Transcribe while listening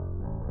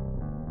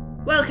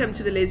Welcome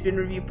to the Lesbian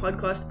Review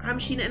podcast. I'm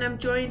Sheena and I'm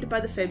joined by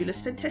the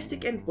fabulous,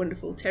 fantastic and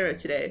wonderful Tara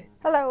today.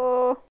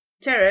 Hello.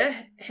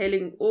 Tara,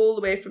 hailing all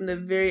the way from the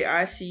very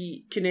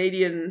icy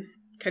Canadian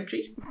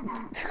country,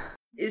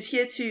 is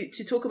here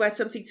to talk about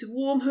something to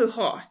warm her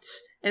heart,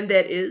 and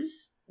that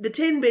is the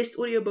 10 best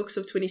audiobooks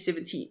of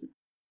 2017.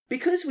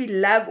 Because we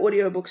love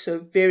audiobooks so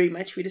very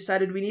much, we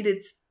decided we needed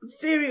its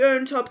very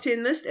own top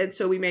 10 list, and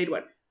so we made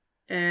one.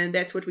 And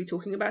that's what we're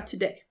talking about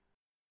today.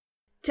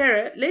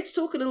 Tara, let's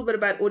talk a little bit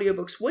about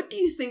audiobooks. What do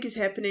you think is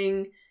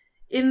happening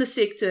in the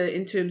sector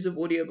in terms of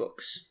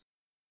audiobooks?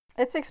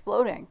 It's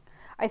exploding.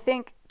 I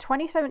think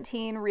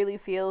 2017 really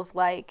feels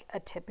like a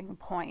tipping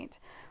point.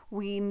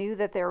 We knew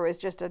that there was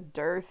just a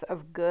dearth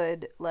of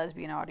good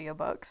lesbian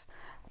audiobooks,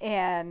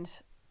 and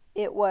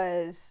it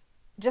was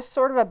just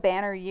sort of a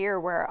banner year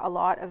where a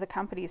lot of the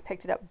companies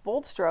picked it up.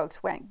 Bold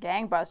Strokes went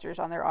gangbusters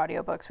on their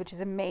audiobooks, which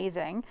is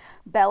amazing.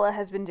 Bella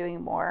has been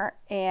doing more,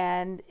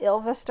 and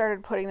Ilva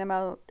started putting them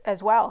out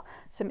as well.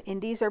 Some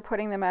indies are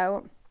putting them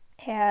out,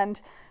 and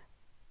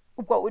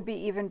what would be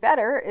even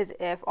better is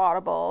if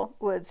Audible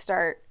would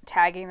start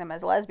tagging them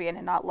as lesbian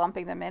and not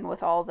lumping them in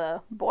with all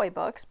the boy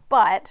books.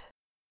 But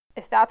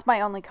if that's my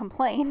only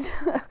complaint,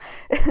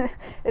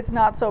 it's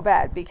not so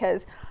bad,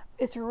 because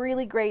it's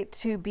really great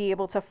to be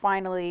able to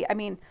finally,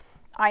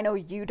 I know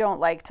you don't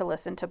like to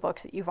listen to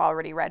books that you've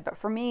already read, but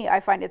for me, I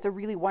find it's a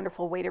really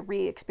wonderful way to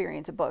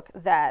re-experience a book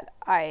that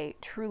I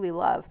truly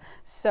love.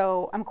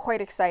 So I'm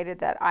quite excited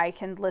that I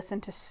can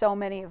listen to so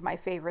many of my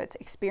favorites,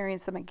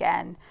 experience them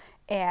again,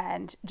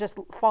 and just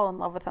fall in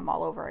love with them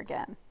all over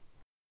again.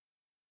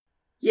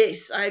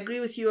 Yes, I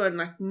agree with you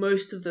on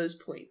most of those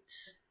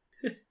points.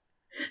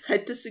 I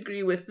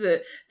disagree with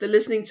the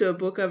listening to a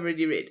book I've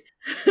already read.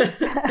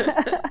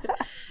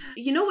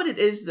 You know what it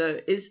is,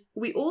 though, is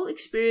we all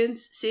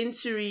experience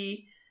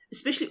sensory,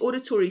 especially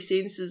auditory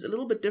senses, a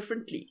little bit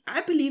differently.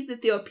 I believe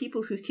that there are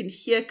people who can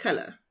hear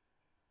color.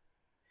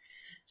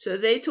 So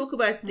they talk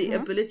about the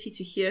ability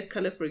to hear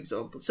color, for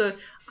example. So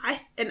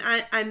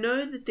I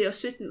know that there are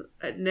certain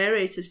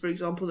narrators, for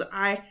example, that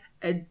I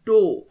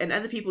adore, and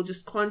other people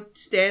just can't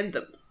stand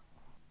them.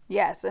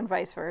 Yes, and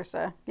vice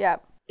versa.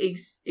 Yep.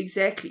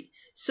 Exactly.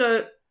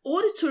 So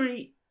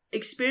auditory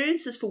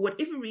experiences, for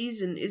whatever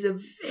reason, is a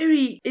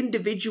very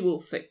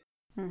individual thing.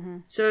 Mm-hmm.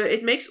 So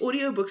it makes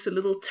audiobooks a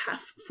little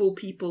tough for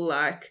people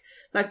like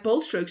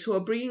Bold Strokes, who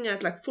are bringing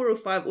out 4 or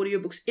 5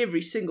 audiobooks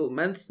every single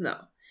month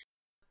now.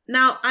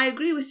 Now, I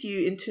agree with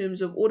you in terms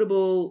of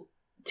Audible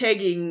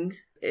tagging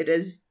it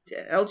as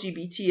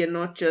LGBT and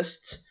not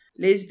just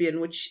lesbian,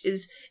 which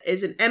is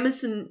an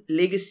Amazon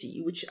legacy,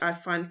 which I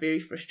find very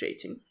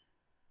frustrating,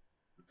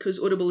 because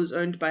Audible is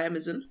owned by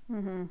Amazon.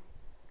 Mm-hmm.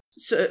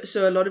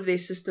 So a lot of their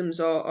systems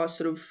are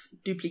sort of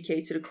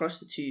duplicated across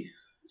the two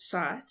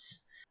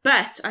sites.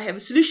 But I have a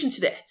solution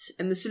to that.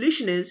 And the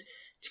solution is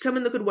to come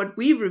and look at what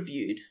we've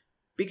reviewed,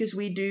 because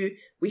we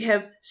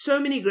have so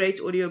many great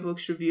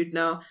audiobooks reviewed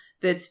now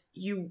that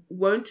you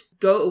won't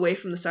go away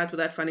from the site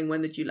without finding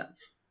one that you love.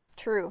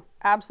 True.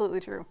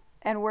 Absolutely true.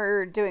 And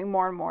we're doing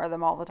more and more of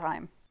them all the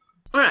time.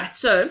 All right.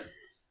 So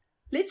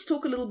let's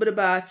talk a little bit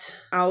about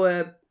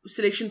our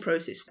selection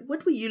process.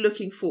 What were you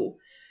looking for?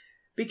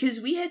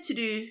 Because we had to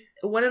do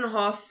a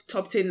 1.5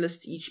 top 10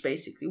 lists each,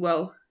 basically.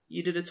 Well,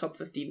 you did a top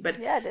 15, but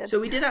yeah, I did.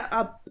 So we did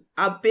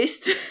our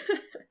best.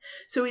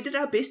 So we did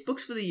our best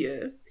books for the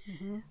year,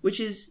 which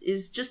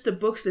is just the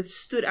books that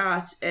stood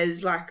out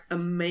as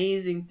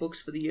amazing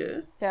books for the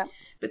year. Yeah.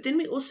 But then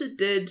we also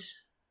did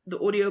the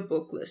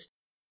audiobook list.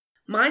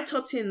 My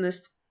top 10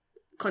 list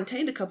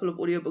contained a couple of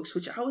audiobooks,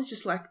 which I was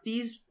just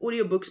these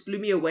audiobooks blew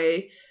me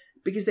away,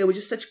 because they were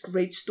just such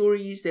great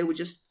stories. They were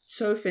just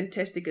so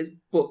fantastic as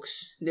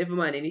books, never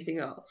mind anything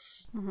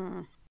else.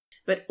 Mm-hmm.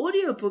 But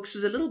audiobooks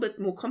was a little bit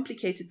more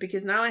complicated,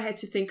 because now I had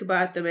to think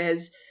about them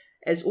as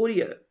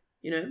audio,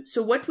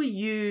 So what were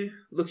you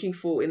looking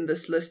for in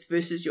this list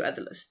versus your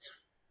other list?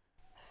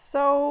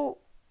 So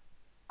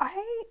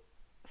I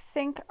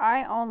think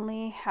I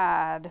only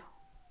had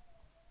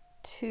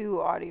 2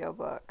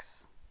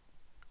 audiobooks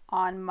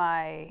on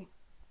my...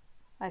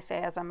 I say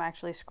as I'm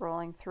actually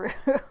scrolling through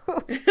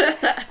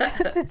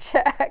to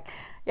check.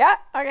 Yeah,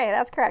 okay,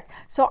 that's correct.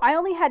 So I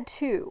only had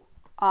 2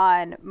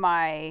 on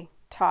my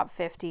top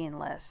 15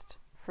 list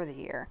for the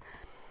year.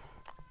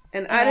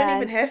 And I don't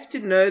even have to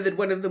know that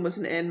one of them was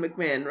an Anne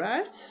McMahon,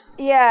 right?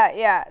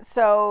 Yeah.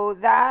 So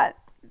that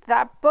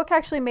book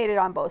actually made it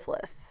on both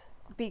lists,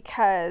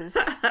 because...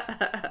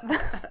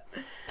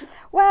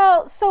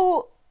 Well,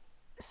 so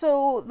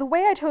the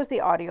way I chose the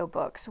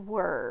audiobooks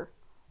were...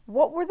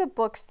 what were the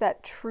books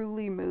that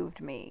truly moved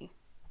me?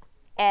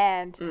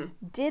 And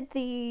did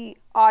the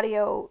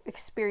audio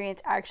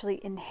experience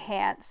actually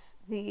enhance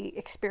the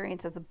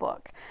experience of the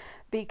book?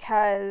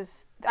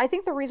 Because I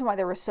think the reason why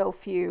there were so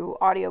few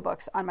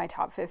audiobooks on my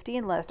top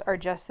 15 list are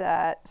just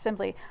that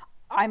simply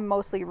I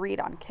mostly read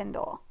on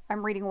Kindle.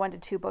 I'm reading 1 to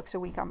 2 books a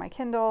week on my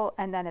Kindle,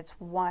 and then it's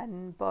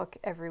 1 book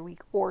every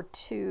week, or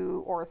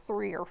 2 or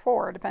 3 or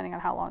 4, depending on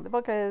how long the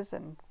book is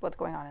and what's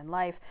going on in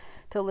life,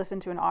 to listen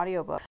to an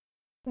audiobook.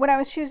 When I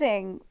was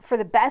choosing for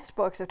the best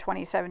books of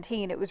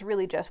 2017, it was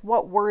really just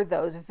what were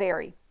those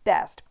very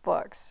best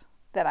books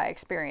that I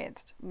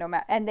experienced,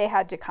 and they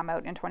had to come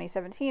out in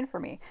 2017 for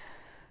me.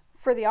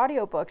 For the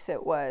audiobooks,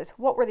 it was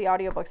what were the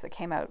audiobooks that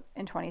came out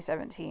in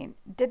 2017?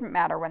 Didn't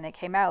matter when they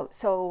came out.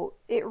 So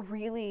it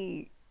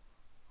really,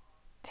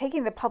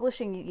 taking the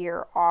publishing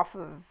year off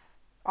of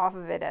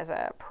it as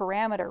a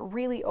parameter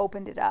really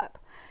opened it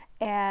up.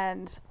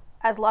 And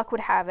as luck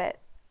would have it,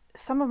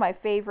 some of my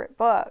favorite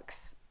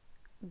books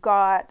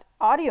got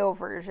audio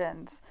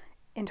versions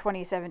in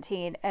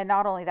 2017, and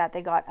not only that,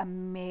 they got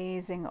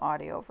amazing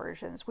audio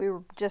versions.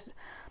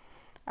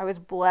 I was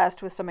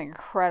blessed with some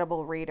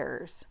incredible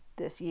readers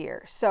this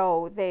year.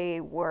 So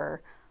they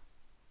were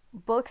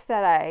books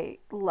that I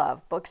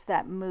love, books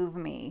that move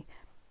me,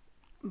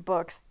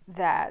 books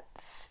that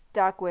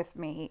stuck with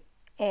me,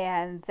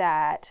 and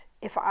that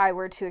if I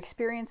were to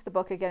experience the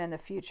book again in the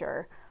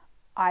future,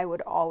 I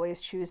would always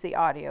choose the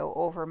audio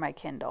over my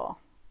Kindle.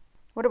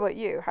 What about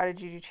you? How did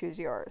you choose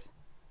yours?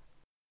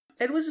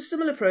 It was a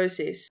similar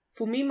process.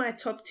 For me, my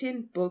top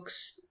 10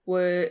 books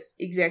were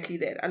exactly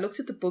that. I looked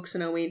at the books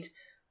and I went,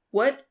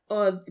 what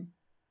are the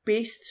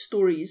best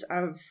stories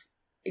I've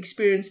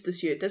experienced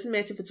this year? It doesn't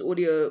matter if it's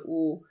audio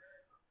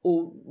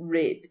or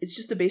read. It's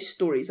just the best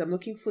stories. I'm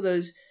looking for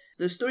those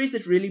stories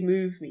that really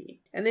move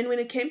me. And then when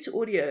it came to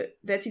audio,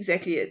 that's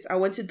exactly it. I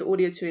wanted the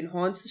audio to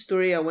enhance the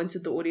story. I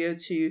wanted the audio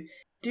to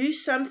do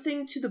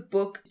something to the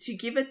book, to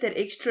give it that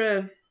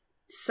extra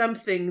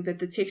something that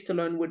the text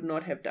alone would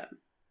not have done.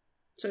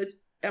 So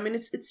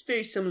it's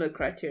very similar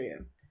criteria.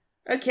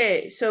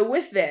 Okay, so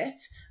with that,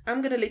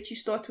 I'm going to let you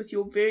start with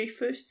your very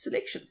first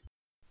selection.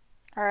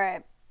 All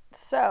right.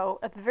 So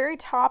at the very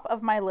top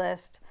of my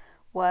list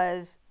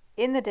was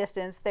In the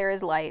Distance, There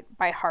Is Light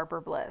by Harper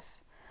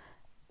Bliss,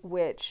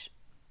 which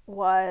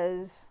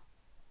was,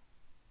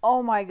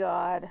 oh my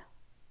God,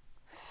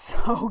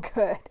 so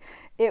good.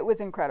 It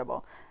was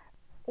incredible.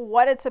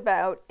 What it's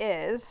about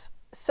is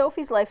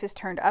Sophie's life is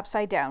turned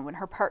upside down when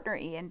her partner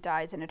Ian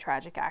dies in a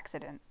tragic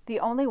accident. The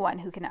only one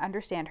who can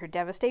understand her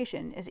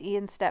devastation is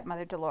Ian's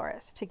stepmother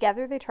Dolores.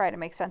 Together they try to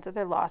make sense of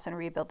their loss and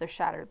rebuild their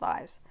shattered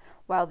lives.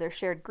 While their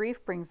shared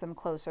grief brings them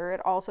closer,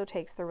 it also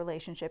takes the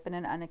relationship in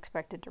an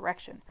unexpected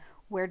direction.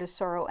 Where does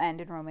sorrow end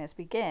and romance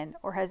begin,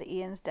 or has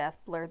Ian's death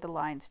blurred the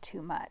lines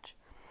too much?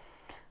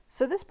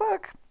 So this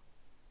book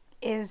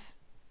is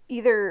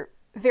either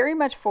very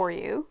much for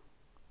you,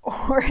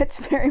 or it's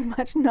very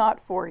much not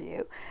for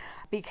you,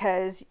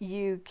 because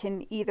you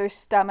can either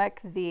stomach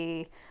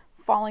the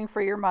falling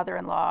for your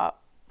mother-in-law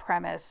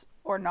premise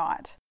or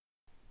not.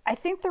 I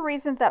think the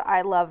reason that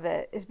I love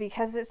it is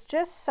because it's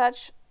just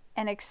such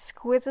an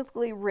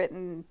exquisitely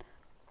written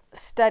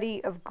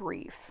study of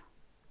grief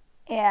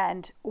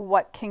and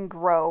what can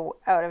grow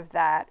out of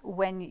that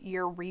when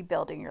you're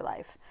rebuilding your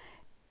life.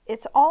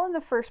 It's all in the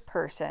first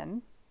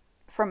person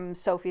from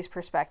Sophie's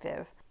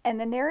perspective, and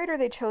the narrator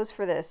they chose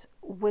for this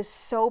was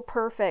so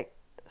perfect,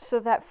 so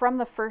that from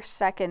the first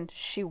second,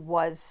 she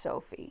was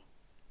Sophie.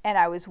 And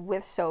I was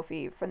with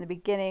Sophie from the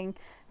beginning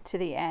to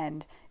the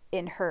end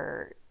in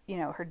her,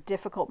 her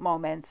difficult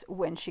moments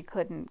when she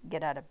couldn't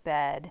get out of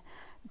bed,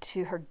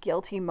 to her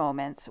guilty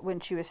moments when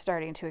she was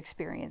starting to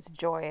experience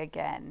joy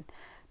again,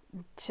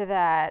 to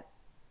that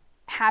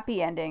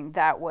happy ending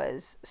that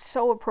was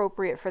so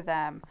appropriate for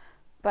them,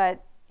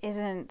 but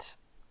isn't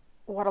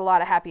what a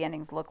lot of happy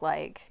endings look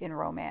like in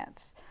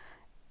romance.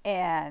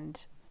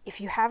 And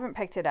if you haven't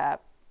picked it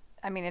up,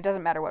 it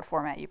doesn't matter what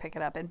format you pick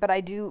it up in, but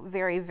I do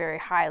very, very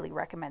highly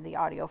recommend the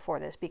audio for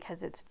this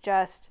because it's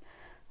just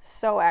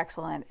so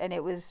excellent. And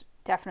it was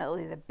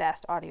definitely the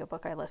best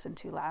audiobook I listened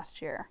to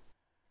last year.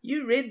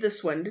 You read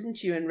this one,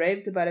 didn't you? And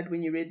raved about it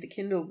when you read the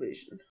Kindle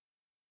version.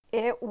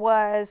 It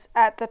was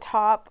at the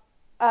top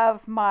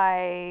of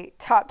my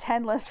top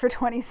 10 list for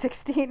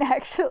 2016,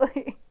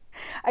 actually.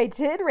 I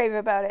did rave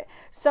about it.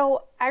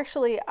 So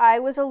actually, I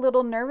was a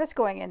little nervous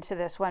going into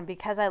this one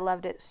because I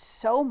loved it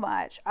so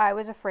much. I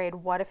was afraid,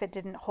 what if it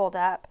didn't hold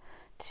up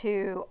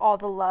to all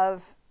the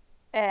love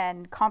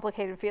and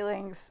complicated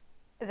feelings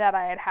that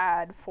I had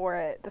had for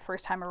it the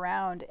first time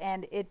around?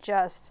 And it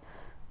just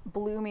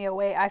blew me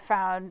away. I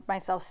found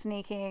myself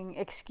sneaking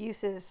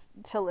excuses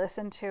to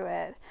listen to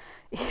it,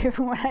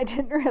 even when I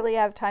didn't really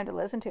have time to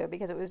listen to it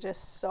because it was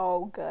just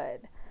so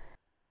good.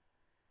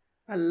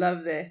 I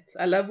love that.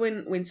 I love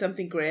when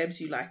something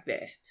grabs you like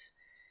that.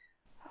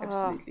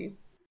 Absolutely.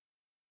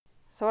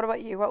 So what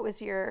about you? What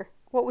was your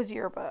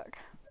book?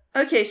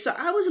 Okay, so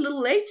I was a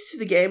little late to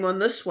the game on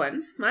this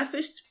one. My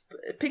first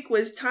pick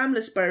was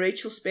Timeless by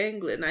Rachel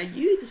Spangler. Now,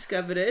 you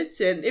discovered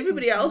it, and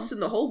everybody else in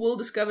the whole world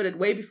discovered it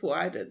way before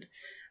I did.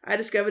 I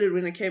discovered it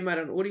when it came out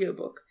on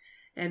audiobook.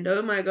 And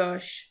oh my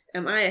gosh,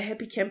 am I a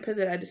happy camper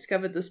that I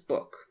discovered this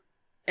book.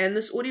 And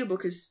this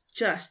audiobook is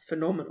just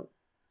phenomenal.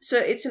 So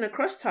it's an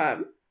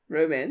across-time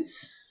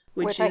romance.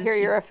 Which I hear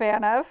you're a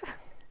fan of.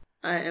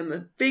 I am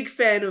a big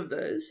fan of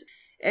those.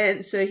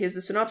 And so here's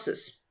the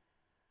synopsis.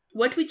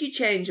 What would you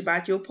change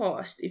about your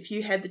past if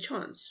you had the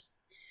chance?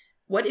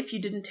 What if you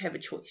didn't have a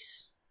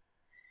choice?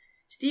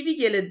 Stevie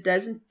Geller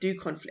doesn't do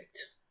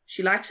conflict.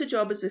 She likes her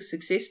job as a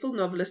successful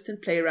novelist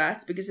and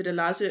playwright because it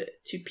allows her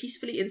to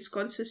peacefully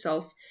ensconce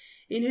herself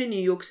in her New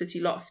York City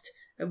loft,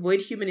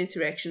 avoid human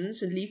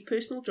interactions, and leave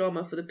personal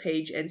drama for the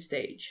page and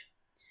stage.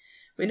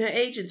 When her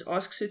agent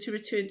asks her to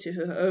return to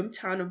her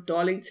hometown of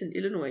Darlington,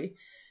 Illinois,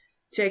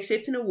 to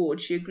accept an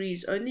award, she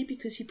agrees only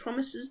because he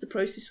promises the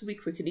process will be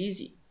quick and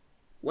easy.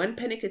 One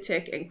panic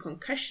attack and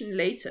concussion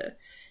later,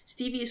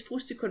 Stevie is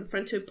forced to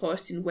confront her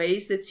past in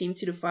ways that seem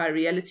to defy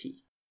reality.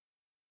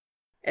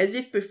 As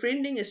if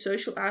befriending a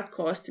social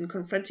outcast and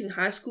confronting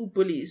high school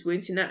bullies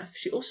weren't enough,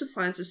 she also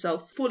finds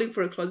herself falling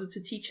for a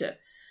closeted teacher.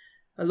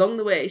 Along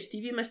the way,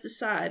 Stevie must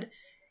decide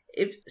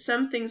if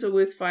some things are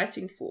worth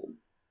fighting for.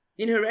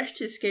 In her rush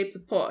to escape the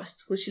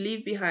past, will she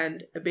leave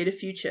behind a better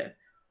future,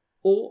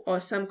 or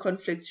are some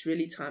conflicts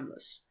really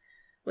timeless?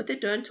 What they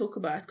don't talk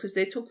about, because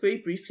they talk very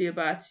briefly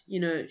about,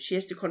 she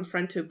has to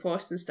confront her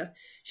past and stuff,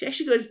 she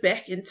actually goes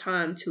back in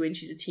time to when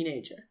she's a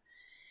teenager.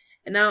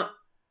 And now,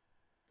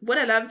 what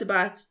I loved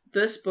about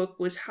this book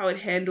was how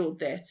it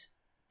handled that.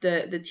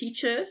 The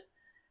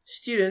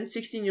teacher-student,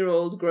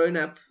 16-year-old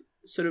grown-up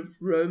sort of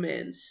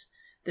romance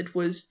that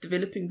was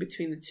developing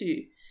between the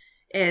two,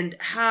 and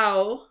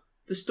how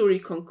the story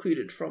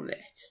concluded from that.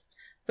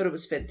 I thought it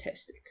was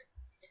fantastic.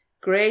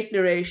 Great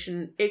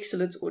narration,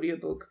 excellent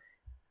audiobook,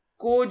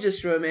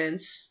 gorgeous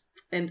romance,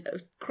 and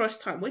across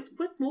time. What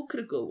more could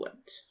a girl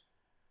want?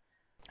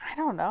 I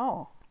don't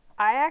know.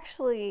 I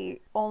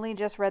actually only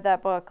just read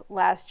that book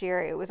last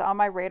year. It was on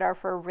my radar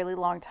for a really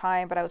long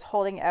time, but I was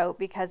holding out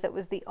because it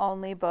was the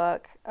only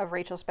book of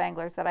Rachel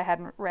Spangler's that I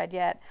hadn't read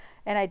yet.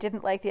 And I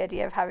didn't like the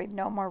idea of having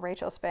no more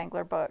Rachel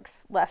Spangler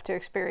books left to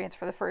experience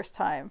for the first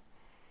time.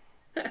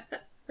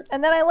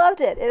 And then I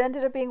loved it. It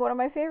ended up being one of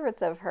my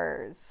favorites of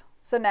hers.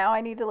 So now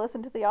I need to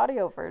listen to the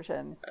audio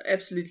version.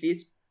 Absolutely.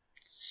 It's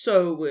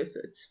so worth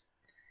it.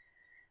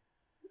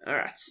 All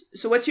right.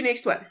 So what's your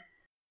next one?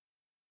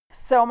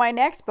 So my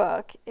next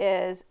book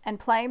is And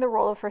Playing the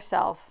Role of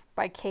Herself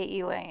by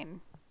K.E.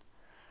 Lane,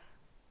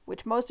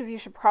 which most of you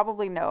should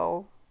probably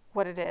know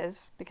what it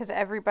is because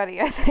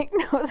everybody, I think,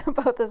 knows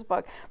about this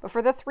book. But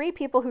for the 3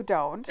 people who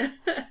don't,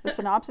 the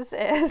synopsis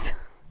is...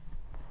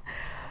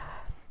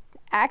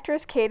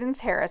 Actress Cadence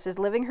Harris is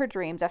living her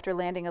dreams after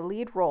landing a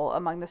lead role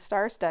among the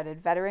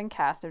star-studded veteran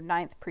cast of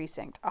Ninth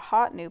Precinct, a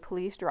hot new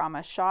police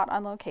drama shot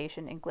on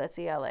location in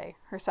glitzy LA.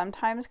 Her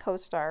sometimes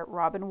co-star,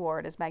 Robin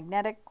Ward, is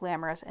magnetic,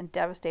 glamorous, and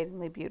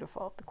devastatingly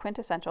beautiful, the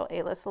quintessential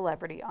A-list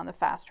celebrity on the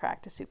fast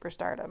track to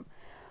superstardom.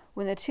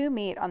 When the two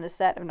meet on the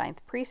set of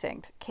Ninth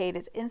Precinct, Cade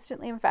is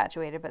instantly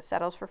infatuated but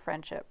settles for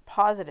friendship,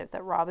 positive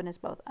that Robin is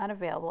both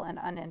unavailable and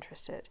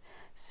uninterested.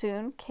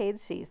 Soon,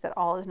 Cade sees that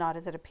all is not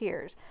as it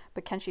appears,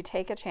 but can she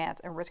take a chance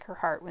and risk her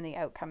heart when the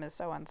outcome is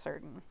so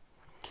uncertain?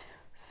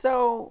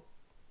 So,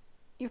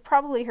 you've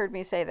probably heard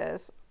me say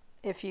this,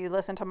 if you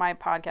listen to my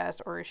podcast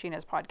or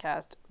Sheena's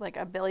podcast, like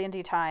a billion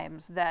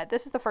times, that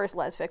this is the first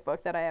lesfic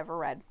book that I ever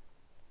read.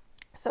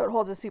 So it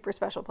holds a super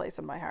special place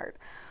in my heart.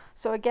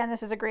 So again,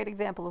 this is a great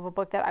example of a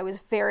book that I was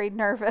very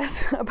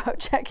nervous about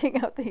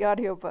checking out the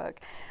audiobook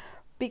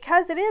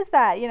because it is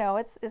that,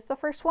 it's the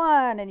first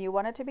one and you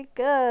want it to be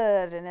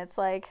good. And it's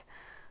like,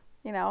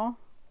 you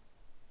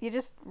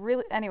just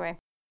really, anyway.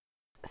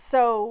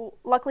 So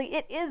luckily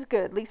it is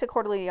good. Lisa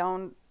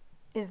Cordellione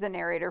is the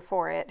narrator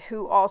for it,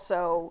 who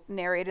also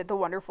narrated the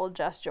wonderful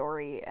Just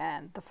Jory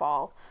and The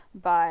Fall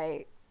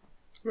by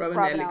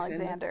Robin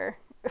Alexander.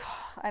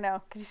 I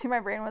know, because you see my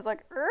brain was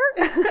like,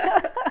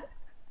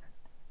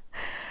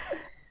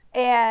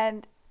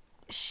 and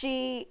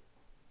she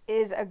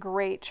is a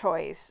great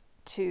choice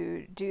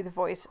to do the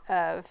voice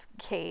of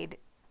Cade.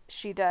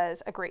 She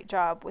does a great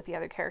job with the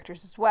other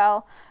characters as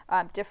well,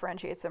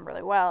 differentiates them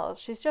really well.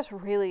 She's just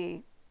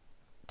really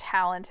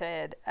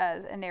talented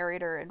as a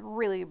narrator and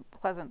really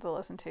pleasant to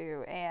listen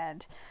to.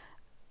 And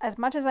as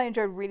much as I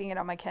enjoyed reading it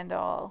on my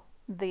Kindle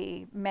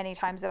the many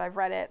times that I've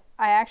read it,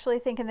 I actually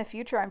think in the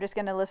future I'm just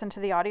going to listen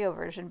to the audio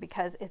version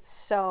because it's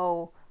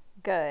so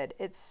good.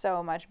 It's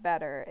so much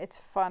better. It's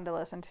fun to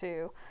listen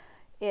to.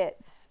 I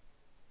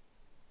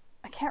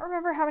can't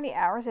remember how many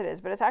hours it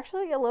is, but it's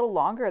actually a little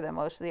longer than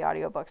most of the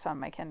audiobooks on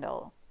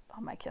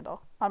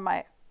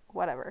my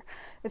whatever.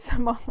 It's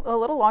a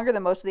little longer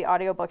than most of the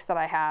audiobooks that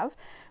I have,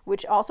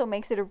 which also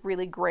makes it a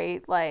really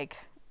great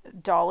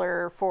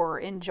dollar for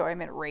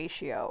enjoyment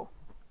ratio.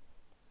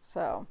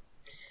 So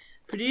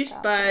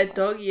produced by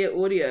Dog Ear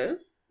Audio,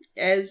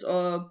 as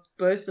are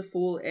both The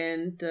Fall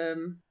and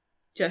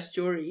Just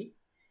Jory.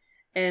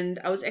 And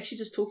I was actually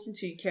just talking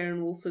to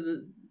Karen Wolf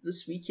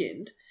this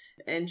weekend,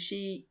 and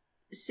she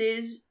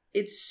says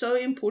it's so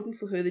important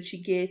for her that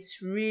she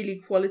gets really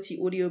quality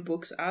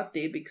audiobooks out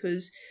there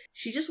because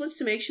she just wants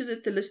to make sure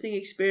that the listening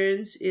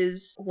experience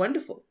is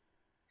wonderful.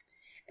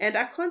 And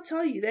I can't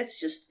tell you,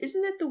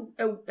 isn't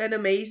that an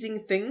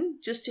amazing thing,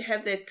 just to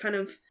have that kind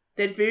of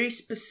that very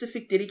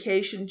specific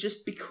dedication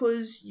just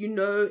because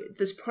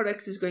this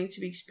product is going to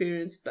be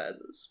experienced by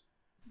others.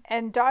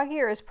 And Dog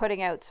Ear is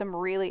putting out some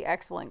really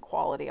excellent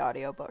quality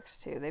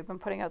audiobooks too. They've been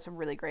putting out some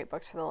really great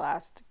books for the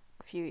last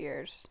few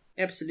years.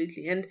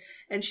 Absolutely.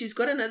 And she's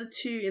got another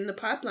 2 in the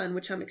pipeline,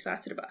 which I'm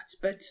excited about,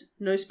 but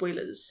no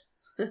spoilers.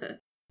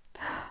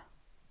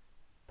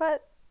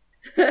 But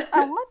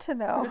I want to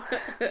know.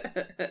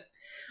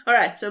 All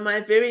right, so my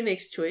very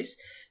next choice.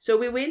 So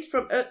we went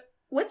from...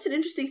 what's an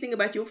interesting thing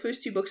about your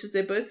first 2 books is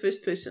they're both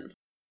first person.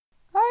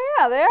 Oh,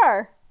 yeah, they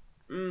are.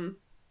 Mm.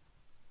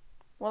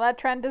 Well, that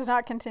trend does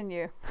not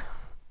continue.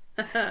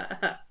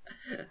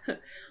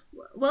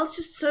 Well, it's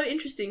just so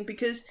interesting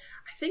because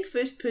I think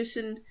first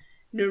person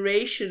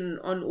narration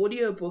on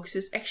audiobooks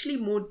is actually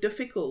more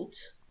difficult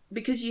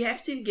because you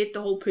have to get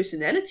the whole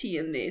personality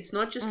in there. It's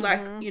not just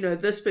like,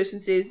 this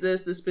person says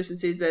this person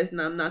says that,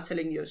 and I'm not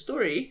telling you a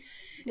story.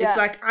 Yeah. It's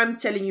like I'm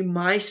telling you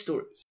my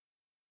story.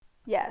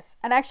 Yes.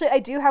 And actually, I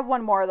do have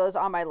one more of those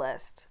on my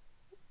list.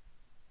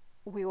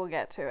 We will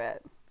get to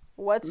it.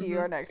 What's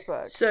your next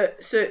book? So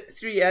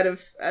 3 out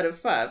of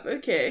 5.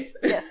 Okay.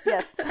 Yes.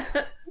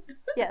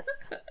 Yes.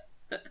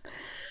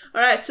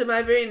 All right. So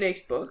my very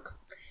next book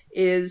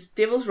is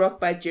Devil's Rock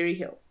by Jerry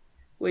Hill,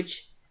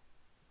 which,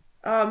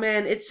 oh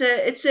man, it's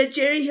a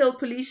Jerry Hill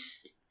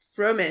police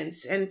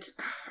romance, and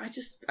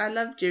I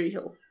love Jerry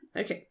Hill.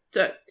 Okay,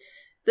 so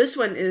this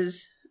one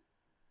is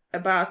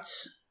about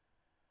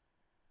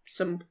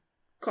some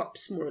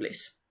cops, more or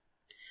less.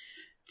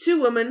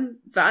 2 women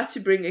vow to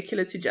bring a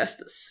killer to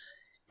justice.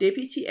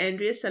 Deputy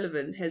Andrea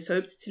Sullivan has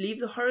hoped to leave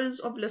the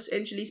horrors of Los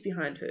Angeles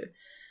behind her,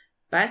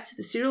 but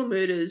the serial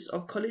murders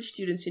of college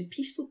students in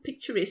peaceful,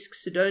 picturesque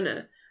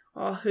Sedona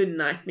are her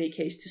nightmare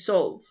case to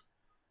solve.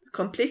 The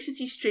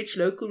complexities stretch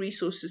local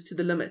resources to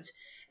the limit,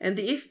 and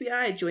the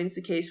FBI joins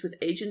the case with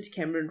Agent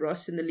Cameron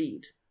Ross in the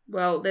lead.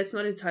 Well, that's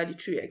not entirely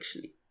true,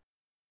 actually.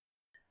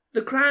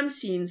 The crime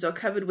scenes are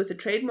covered with the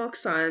trademark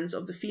signs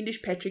of the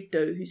fiendish Patrick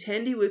Doe, whose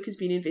handiwork has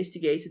been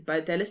investigated by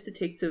Dallas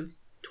detective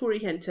Tory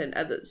Hunter and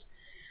others.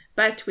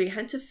 But where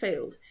Hunter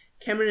failed,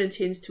 Cameron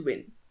intends to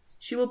win.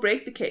 She will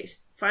break the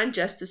case, find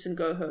justice, and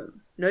go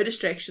home. No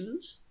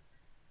distractions.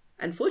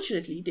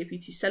 Unfortunately,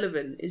 Deputy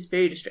Sullivan is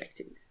very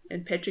distracting,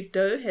 and Patrick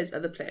Doe has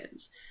other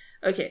plans.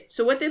 Okay,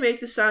 so what they make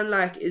this sound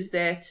like is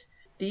that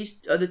these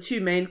are the 2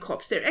 main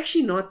cops. They're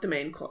actually not the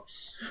main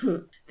cops.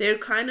 They're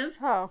kind of...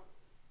 Oh.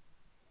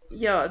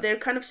 Yeah, they're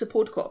kind of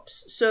support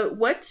cops. So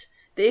what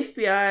the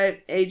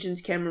FBI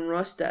agent Cameron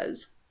Ross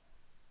does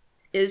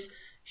is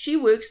she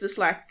works this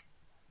like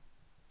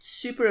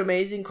super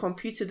amazing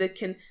computer that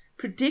can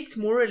predict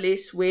more or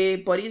less where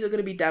bodies are going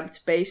to be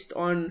dumped based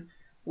on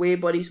where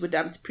bodies were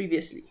dumped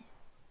previously,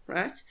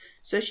 right?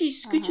 So she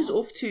scooches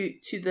off to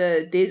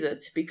the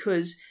desert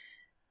because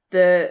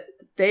they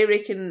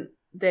reckon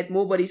that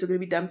more bodies are going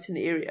to be dumped in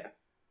the area.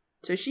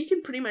 So she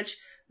can pretty much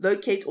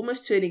locate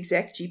almost to an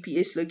exact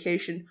GPS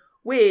location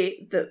where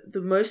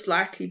the most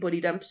likely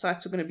body dump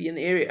sites are going to be in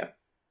the area.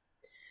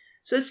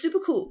 So it's super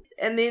cool.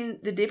 And then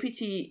the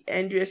deputy,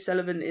 Andrea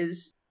Sullivan,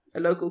 is a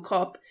local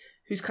cop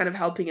who's kind of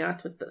helping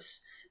out with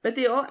this. But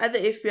there are other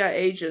FBI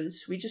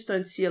agents, we just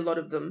don't see a lot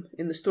of them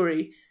in the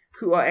story,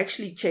 who are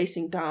actually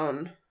chasing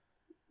down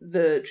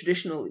the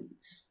traditional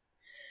leads.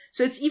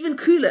 So it's even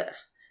cooler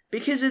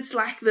because it's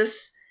like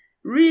this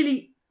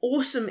really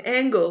awesome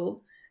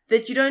angle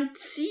that you don't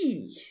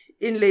see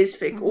in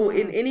Lesfic or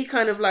in any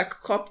kind of like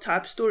cop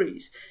type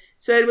stories.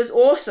 So it was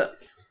awesome.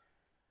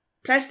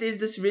 Plus there's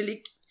this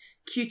really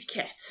cute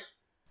cat.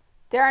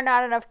 There are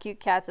not enough cute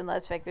cats in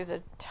Lesfic. There's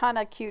a ton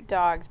of cute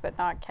dogs, but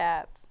not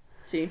cats.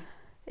 See?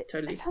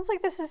 Totally. It sounds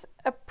like this is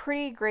a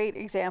pretty great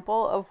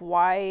example of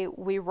why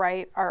we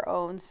write our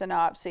own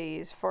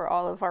synopses for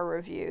all of our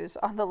reviews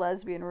on the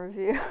Lesbian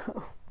Review.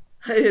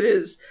 It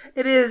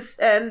is.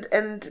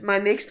 And my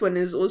next one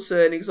is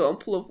also an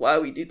example of why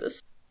we do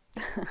this.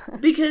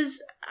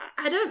 Because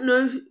I don't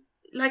know,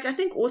 like I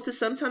think authors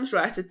sometimes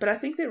write it, but I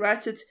think they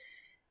write it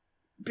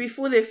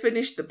before they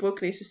finish the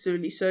book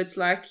necessarily. So it's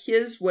like,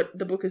 here's what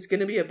the book is going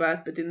to be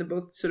about, but then the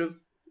book sort of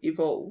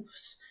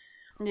evolves.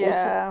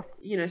 Yeah.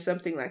 Or,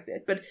 something like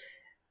that. But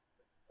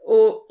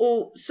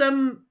or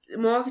some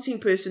marketing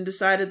person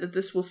decided that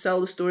this will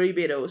sell the story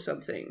better or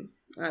something.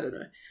 I don't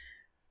know.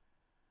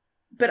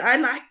 But I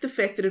liked the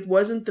fact that it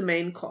wasn't the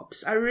main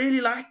cops. I really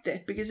liked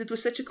that because it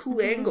was such a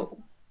cool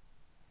angle.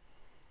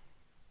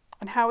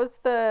 And how was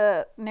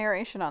the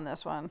narration on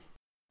this one?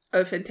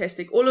 Oh,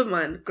 fantastic. All of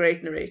mine,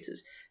 great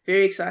narrators.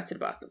 Very excited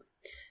about them.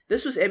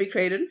 This was Abby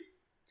Craden.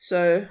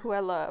 So, who I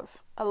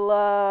love. I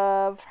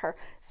love her.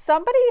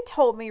 Somebody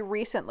told me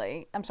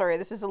recently, I'm sorry,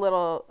 this is a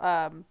little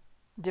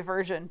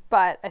diversion,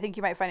 but I think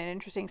you might find it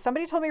interesting.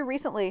 Somebody told me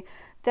recently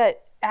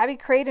that Abby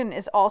Craden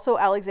is also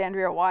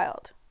Alexandria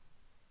Wilde.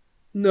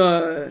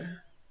 No.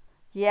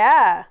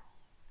 Yeah.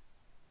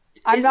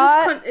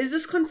 Is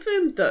this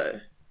confirmed though?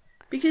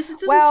 Because it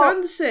doesn't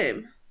sound the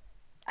same.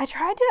 I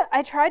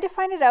tried to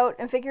find it out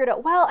and figure it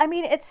out. Well, I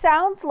mean, it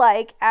sounds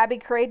like Abby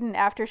Craden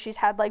after she's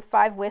had like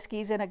 5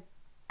 whiskeys and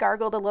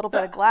gargled a little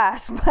bit of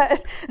glass,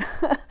 but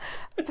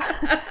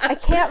I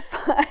can't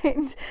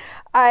find.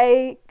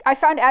 I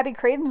found Abby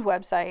Craden's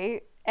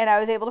website and I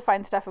was able to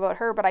find stuff about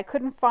her, but I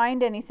couldn't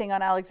find anything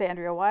on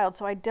Alexandria Wilde,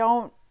 so I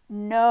don't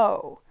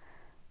know.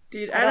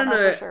 Dude, I don't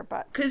know for sure,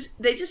 but because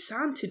they just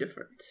sound too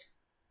different.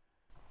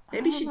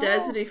 Maybe she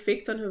does know. an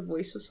effect on her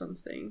voice or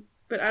something.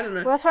 But I don't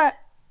know. Well, that's why,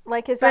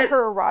 like, is that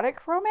her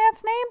erotic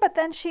romance name? But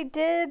then she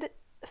did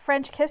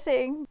French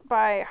Kissing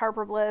by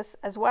Harper Bliss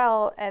as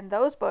well, and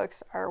those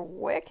books are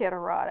wicked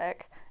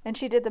erotic. And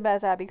she did them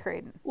as Abby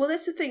Craden. Well,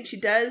 that's the thing. She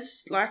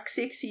does, like,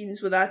 sex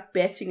scenes without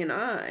batting an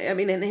eye. I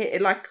mean,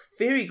 and like,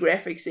 very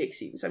graphic sex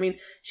scenes. I mean,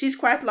 she's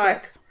quite,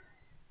 like, Yes.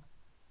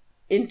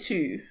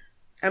 into...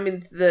 I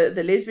mean,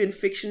 the lesbian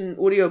fiction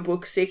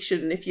audiobook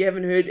section, if you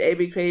haven't heard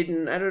Abby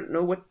Craden, I don't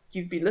know what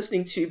you've been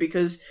listening to,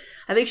 because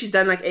I think she's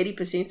done, like,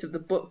 80% of the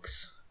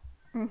books.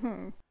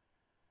 Mm-hmm.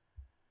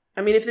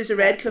 I mean, if there's a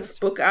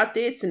Radcliffe book out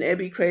there, it's an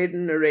Abby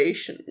Craden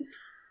narration.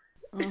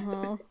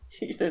 Mm-hmm.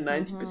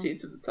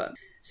 90% of the time.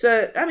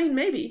 So, I mean,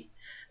 maybe.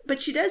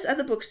 But she does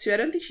other books too. I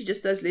don't think she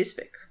just does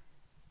lesfic.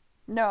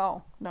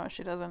 No,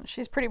 she doesn't.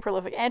 She's pretty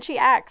prolific. And she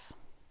acts.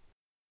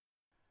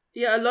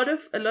 Yeah, a lot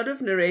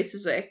of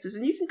narrators are actors,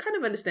 and you can kind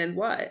of understand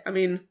why. I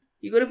mean,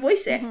 you got to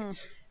voice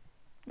act.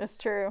 That's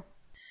true.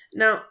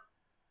 Now,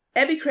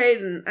 Abby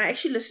Craden, I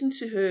actually listened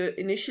to her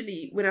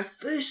initially when I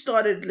first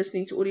started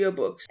listening to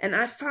audiobooks, and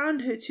I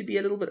found her to be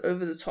a little bit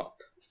over the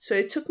top. So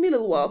it took me a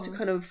little while to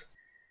kind of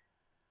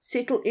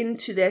settle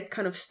into that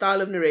kind of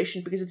style of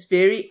narration, because it's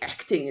very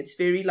acting. It's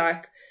very,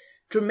 like,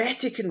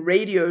 dramatic and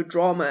radio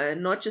drama,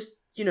 and not just,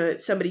 you know,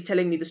 somebody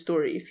telling me the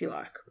story, if you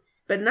like.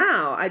 But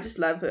now, I just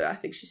love her. I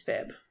think she's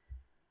fab.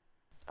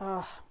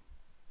 Ugh.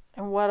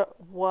 And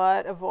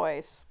what a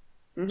voice.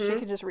 She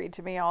could just read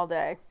to me all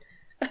day.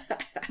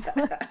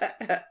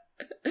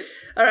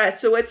 All right,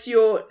 so what's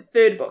your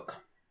third book?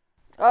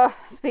 Oh,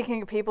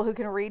 speaking of people who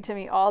can read to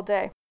me all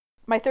day.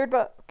 My third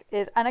book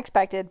is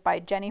Unexpected by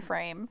Jenny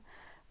Frame,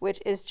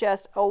 which is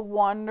just a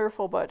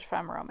wonderful butch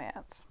femme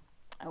romance.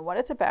 And what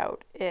it's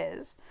about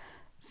is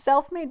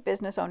self-made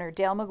business owner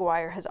Dale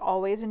McGuire has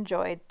always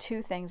enjoyed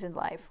two things in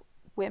life: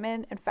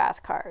 women and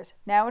fast cars.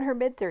 Now in her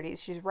mid-30s,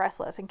 she's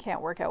restless and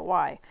can't work out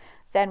why.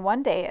 Then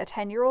one day, a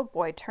 10-year-old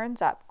boy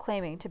turns up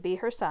claiming to be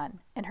her son,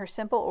 and her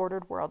simple,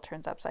 ordered world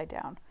turns upside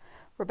down.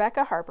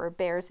 Rebecca Harper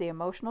bears the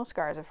emotional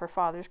scars of her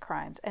father's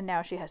crimes, and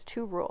now she has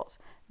two rules: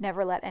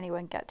 never let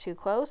anyone get too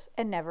close,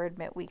 and never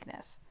admit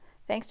weakness.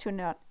 Thanks to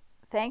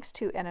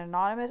an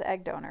anonymous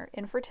egg donor,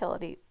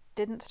 infertility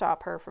didn't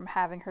stop her from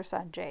having her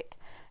son Jake.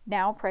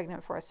 Now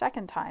pregnant for a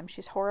second time,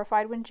 she's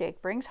horrified when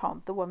Jake brings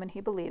home the woman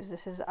he believes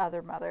is his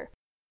other mother.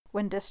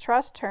 When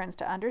distrust turns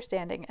to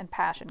understanding and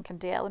passion, can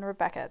Dale and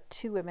Rebecca,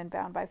 two women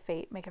bound by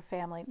fate, make a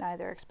family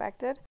neither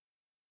expected?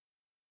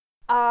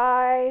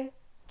 I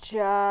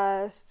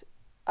just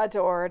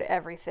adored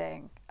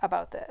everything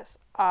about this.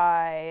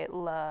 I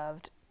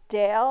loved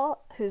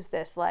Dale, who's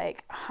this,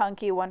 like,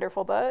 hunky,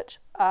 wonderful butch.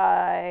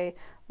 I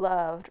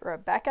loved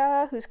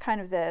Rebecca, who's kind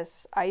of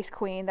this ice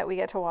queen that we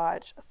get to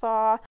watch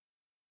thaw.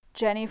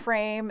 Jenny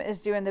Frame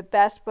is doing the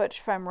best butch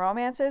femme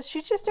romances.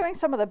 She's just doing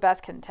some of the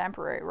best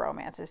contemporary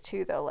romances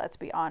too, though, let's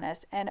be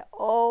honest. And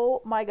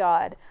oh my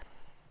god,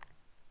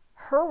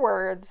 her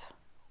words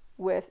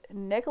with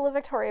Nicola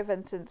Victoria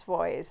Vincent's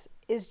voice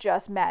is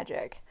just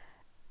magic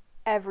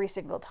every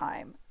single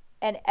time.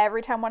 And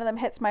every time one of them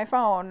hits my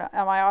phone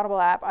on my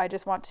Audible app, I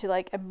just want to,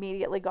 like,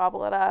 immediately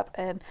gobble it up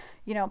and,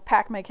 you know,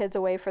 pack my kids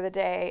away for the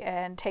day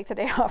and take the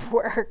day off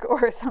work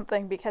or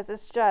something, because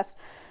it's just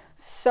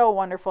so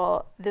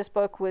wonderful. This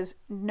book was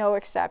no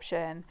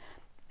exception.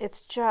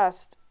 It's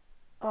just,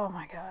 oh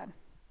my god,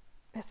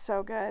 it's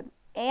so good.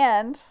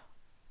 And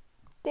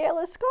Dale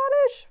is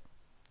Scottish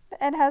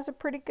and has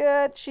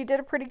she did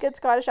a pretty good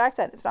Scottish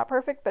accent. It's not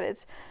perfect, but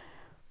it's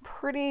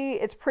pretty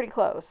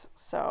close.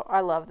 So I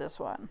love this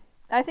one.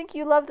 I think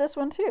you love this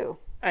one too.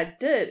 I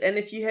did, and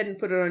if you hadn't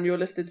put it on your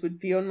list, it would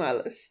be on my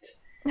list.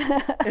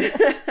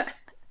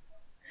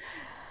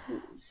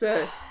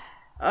 So,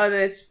 oh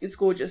no, it's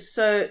gorgeous.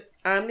 So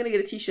I'm gonna get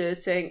a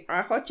t-shirt saying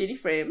 "I heart Jenny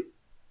Frame,"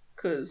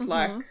 because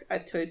like I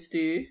totes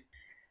do.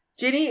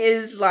 Jenny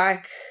is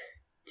like,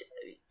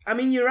 I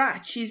mean, you're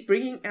right. She's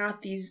bringing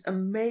out these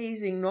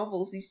amazing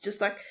novels. These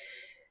just like,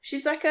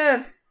 she's like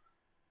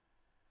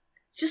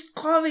just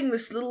carving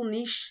this little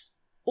niche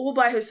all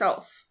by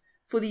herself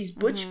for these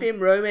butch femme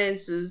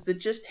romances that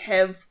just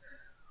have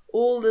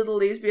all little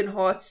lesbian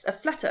hearts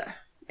aflutter,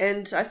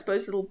 and I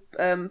suppose little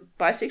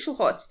bisexual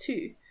hearts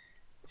too.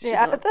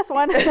 Yeah, this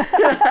one.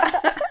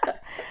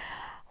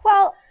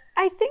 Well,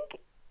 I think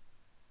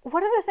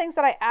one of the things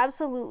that I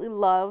absolutely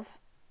love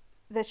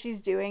that she's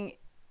doing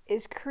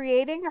is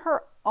creating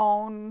her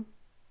own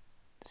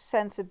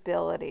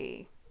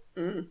sensibility.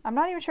 I'm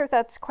not even sure if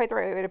that's quite the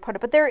right way to put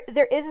it, but there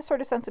is a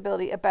sort of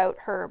sensibility about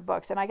her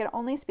books, and I can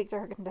only speak to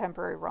her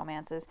contemporary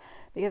romances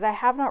because I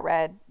have not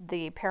read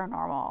the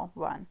paranormal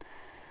one.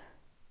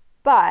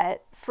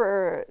 But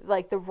for,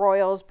 like, the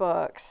Royals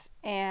books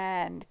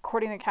and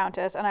Courting the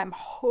Countess, and I'm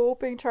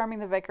hoping Charming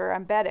the Vicar,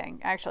 I'm betting,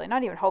 actually,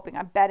 not even hoping,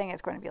 I'm betting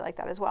it's going to be like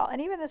that as well.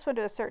 And even this one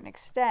to a certain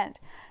extent,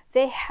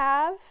 they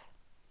have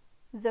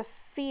the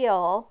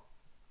feel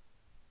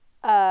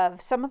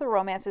of some of the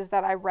romances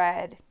that I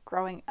read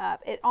growing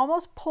up. It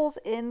almost pulls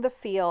in the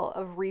feel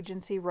of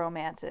Regency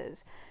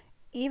romances,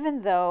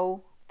 even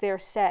though they're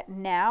set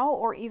now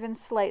or even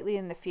slightly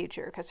in the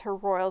future, because her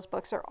Royals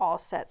books are all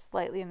set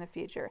slightly in the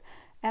future.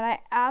 And I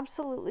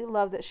absolutely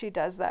love that she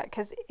does that,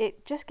 because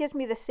it just gives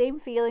me the same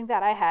feeling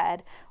that I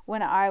had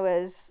when I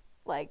was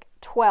like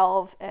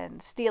 12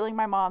 and stealing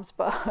my mom's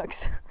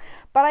books.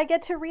 But I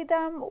get to read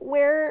them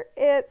where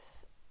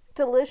it's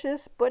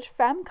delicious butch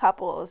femme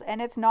couples,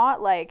 and it's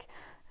not like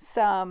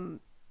some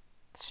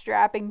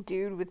strapping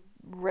dude with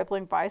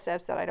rippling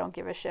biceps that I don't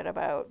give a shit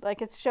about.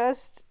 Like, it's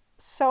just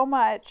so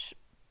much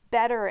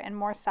better and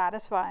more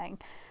satisfying,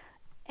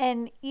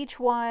 and each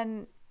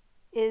one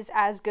is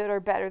as good or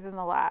better than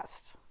the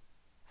last.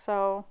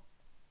 So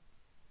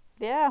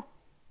yeah,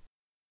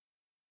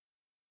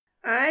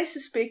 I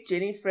suspect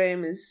Jenny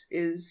Frame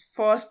is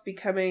fast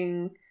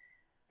becoming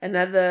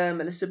another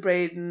Melissa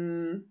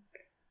Braden,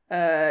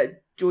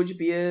 George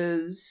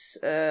Beers,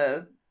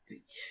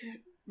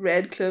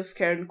 Radcliffe,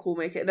 Karen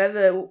Cormaker,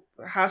 another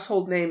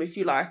household name, if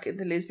you like, in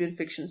the lesbian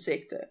fiction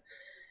sector.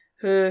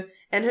 Her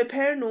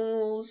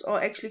paranormals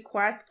are actually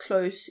quite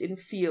close in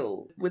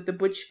feel with the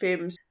Butch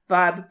Femmes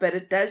vibe, but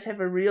it does have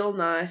a real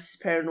nice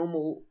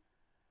paranormal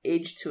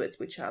edge to it,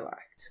 which I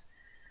liked.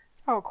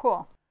 oh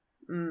cool.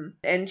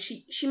 And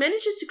she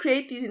manages to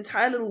create these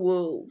entire little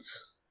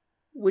worlds,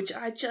 which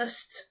I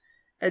just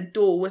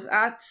adore,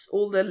 without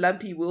all the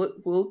lumpy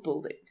world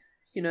building,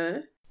 you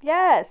know?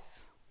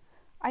 Yes.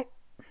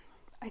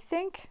 I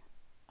think,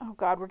 oh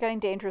God, we're getting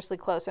dangerously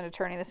close into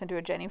turning this into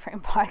a Jenny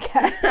Frame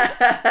podcast.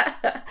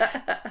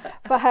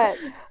 But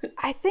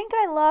I think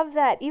I love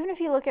that even if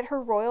you look at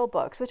her royal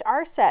books, which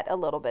are set a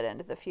little bit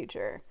into the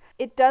future,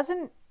 it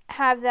doesn't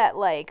have that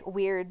like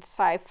weird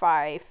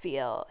sci-fi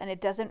feel, and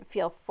it doesn't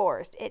feel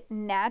forced. It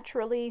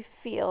naturally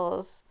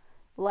feels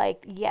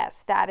like,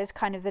 yes, that is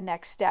kind of the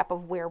next step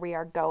of where we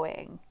are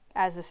going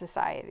as a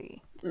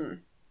society.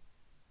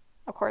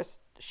 Of course,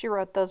 she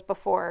wrote those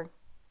before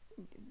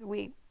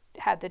we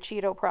had the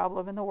Cheeto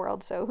problem in the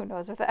world, so who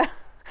knows if that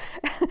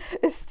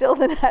is still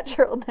the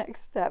natural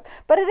next step.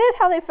 But it is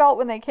how they felt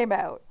when they came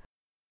out.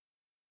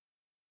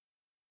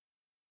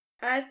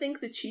 I think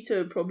the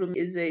Cheeto problem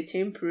is a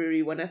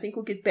temporary one. I think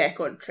we'll get back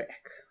on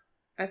track.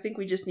 I think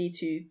we just need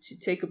to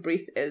take a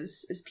breath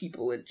as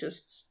people and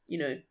just,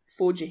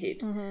 forge ahead.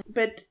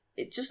 But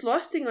just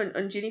last thing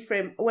on Jenny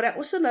Frame, what I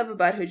also love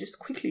about her, just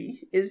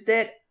quickly, is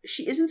that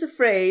she isn't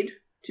afraid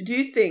to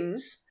do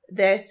things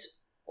that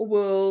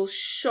will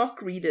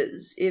shock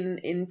readers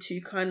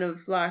into kind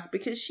of like,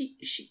 because she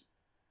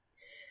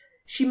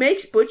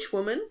makes butch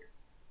women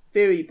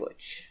very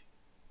butch,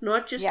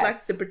 not just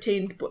like the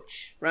pretend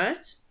butch,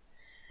 right?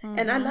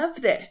 And I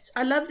love that.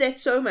 I love that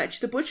so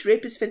much. The butch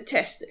rep is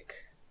fantastic.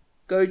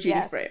 Go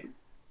Jenny Frame.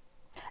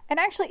 And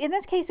actually, in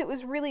this case, it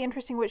was really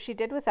interesting what she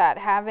did with that,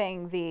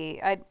 having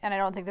and I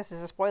don't think this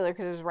is a spoiler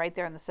because it was right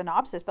there in the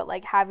synopsis, but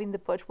like having the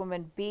butch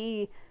woman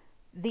be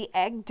the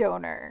egg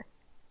donor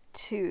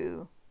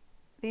to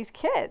these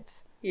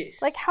kids.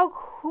 Yes. Like, how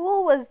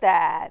cool was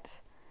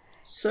that?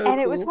 So and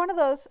cool. It was one of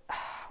those,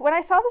 when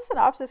I saw the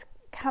synopsis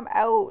come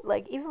out,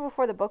 like even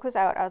before the book was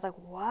out, I was like,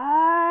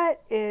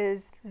 what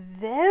is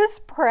this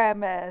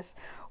premise?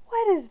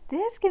 What is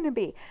this going to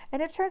be?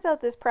 And it turns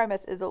out this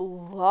premise is a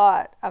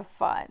lot of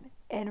fun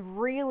and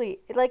really,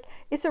 like,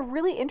 it's a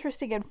really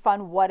interesting and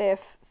fun what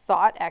if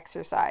thought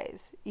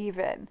exercise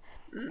even,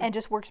 and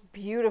just works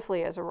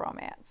beautifully as a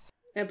romance.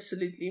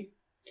 Absolutely.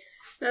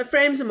 Now,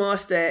 Frame's a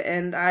master,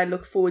 and I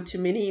look forward to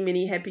many,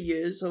 many happy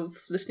years of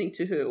listening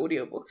to her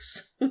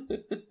audiobooks.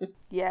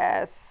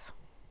 Yes.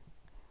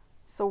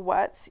 So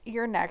what's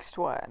your next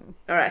one?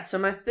 All right, so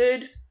my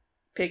third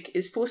pick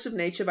is Force of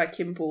Nature by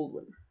Kim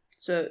Baldwin.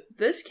 So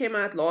this came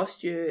out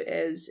last year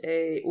as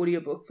a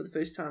audiobook for the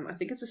first time. I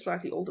think it's a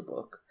slightly older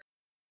book.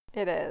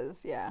 It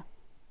is, yeah.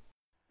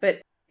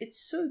 But it's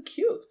so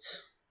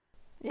cute.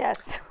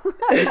 Yes.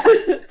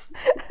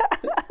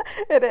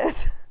 It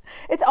is.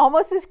 It's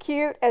almost as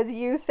cute as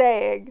you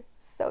saying,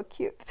 so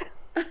cute.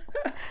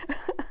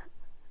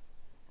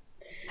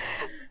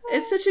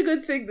 It's such a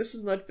good thing this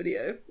is not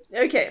video.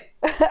 Okay.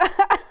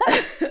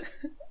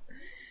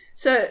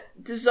 So,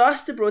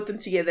 disaster brought them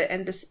together,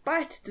 and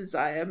despite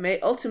desire, may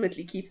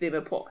ultimately keep them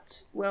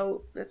apart.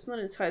 Well, that's not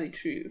entirely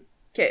true.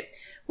 Okay.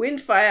 Wind,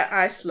 fire,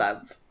 ice,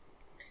 love.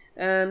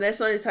 That's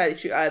not entirely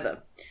true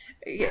either.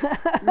 Okay.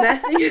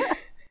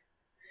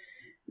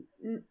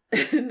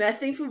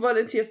 Nothing for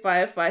volunteer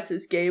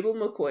firefighters Gable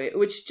McCoy,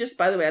 which, just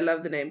by the way, I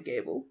love the name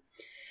Gable,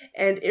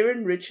 and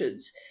Erin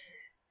Richards,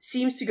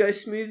 seems to go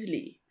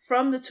smoothly.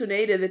 From the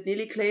tornado that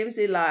nearly claims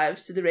their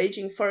lives to the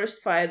raging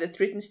forest fire that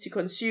threatens to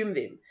consume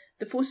them,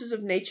 the forces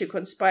of nature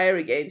conspire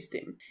against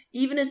them.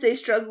 Even as they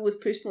struggle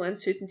with personal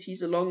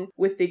uncertainties along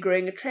with their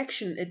growing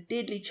attraction, a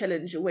deadly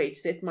challenge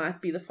awaits that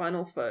might be the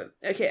final foe.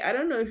 Okay, I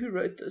don't know who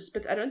wrote this,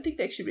 but I don't think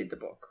they actually read the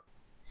book.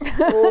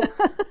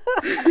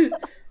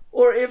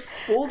 Or if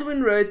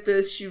Baldwin wrote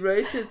this, she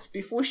wrote it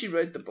before she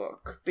wrote the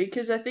book,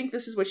 because I think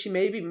this is what she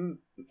maybe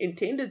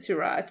intended to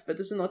write, but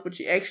this is not what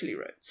she actually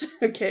wrote.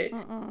 Okay.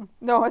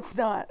 No, it's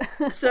not.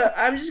 So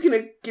I'm just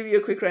going to give you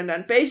a quick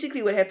rundown.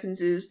 Basically what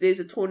happens is there's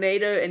a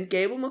tornado and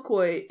Gable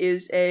McCoy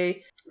is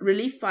a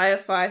relief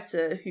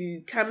firefighter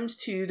who comes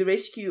to the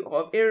rescue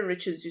of Erin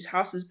Richards, whose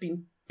house has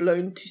been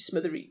blown to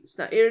smithereens.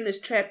 Now Erin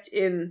is trapped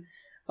in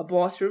a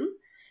bathroom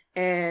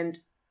and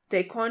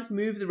they can't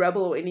move the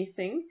rubble or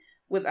anything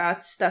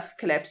without stuff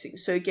collapsing.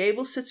 So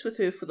Gable sits with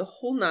her for the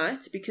whole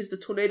night because the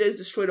tornado has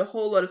destroyed a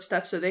whole lot of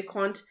stuff, so they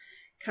can't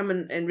come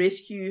and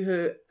rescue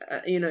her.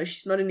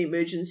 She's not an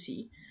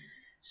emergency.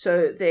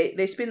 So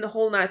they spend the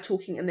whole night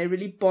talking and they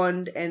really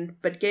bond,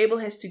 but Gable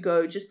has to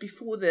go just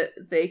before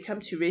they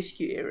come to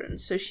rescue Erin.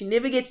 So she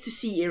never gets to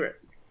see Erin.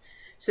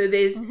 So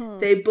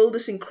they build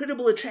this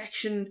incredible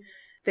attraction.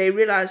 They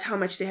realize how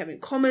much they have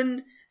in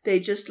common. They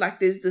just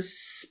there's this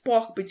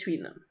spark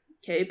between them.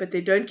 Okay, but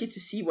they don't get to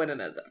see one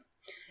another.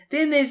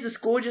 Then there's this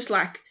gorgeous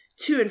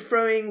to and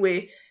froing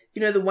where,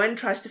 the one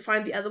tries to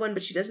find the other one,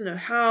 but she doesn't know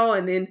how.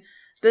 And then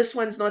this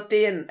one's not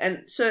there. And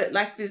so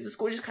there's this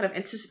gorgeous kind of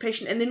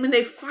anticipation. And then when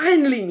they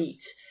finally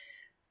meet,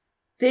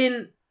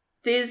 then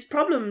there's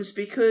problems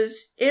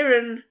because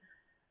Erin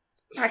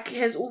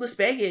has all this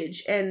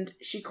baggage and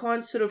she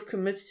can't sort of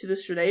commit to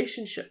this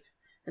relationship.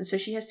 And so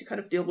she has to kind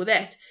of deal with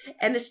that.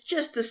 And it's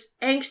just this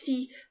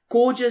angsty,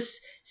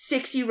 gorgeous,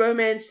 sexy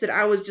romance that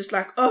I was just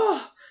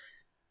oh,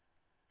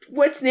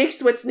 what's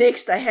next?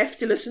 I have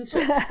to listen to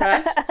it,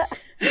 right?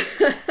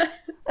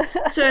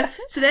 So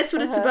that's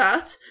what it's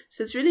about.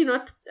 So it's really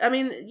not,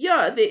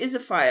 there is a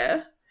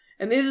fire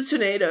and there's a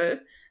tornado.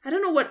 I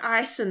don't know what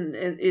icing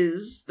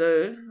is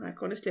though.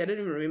 Honestly, I don't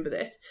even remember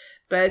that.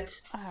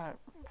 But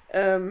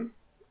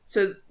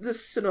so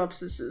this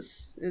synopsis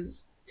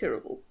is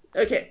terrible.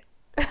 Okay.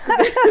 So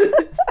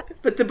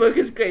but the book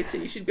is great, so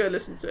you should go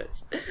listen to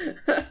it.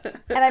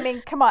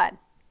 And come on.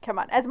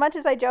 As much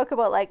as I joke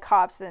about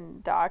cops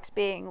and docs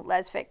being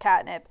lesfic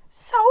catnip,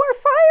 so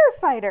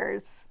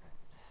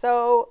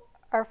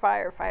are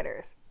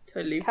firefighters.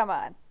 Totally. Come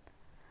on.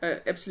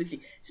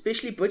 Absolutely.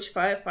 Especially butch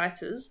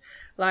firefighters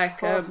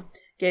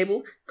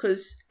Gable,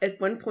 because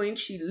at one point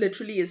she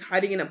literally is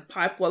hiding in a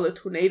pipe while a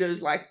tornado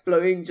is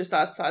blowing just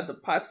outside the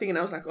pipe thing, and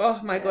I was like,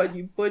 oh my god,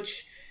 you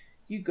butch,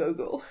 you go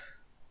girl.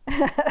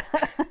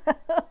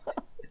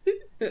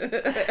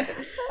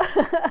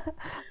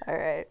 All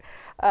right.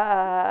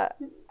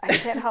 I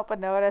can't help but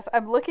notice.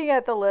 I'm looking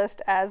at the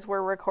list as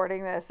we're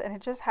recording this, and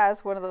it just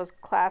has one of those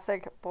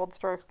classic Bold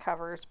Strokes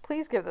covers.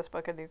 Please give this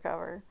book a new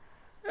cover.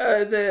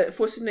 The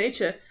Force of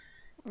Nature.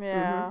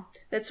 Yeah. Mm-hmm.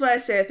 That's why I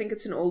say I think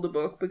it's an older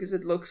book, because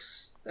it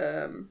looks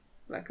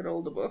like an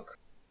older book.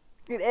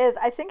 It is.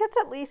 I think it's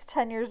at least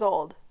 10 years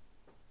old.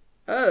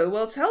 Oh,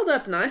 well, it's held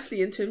up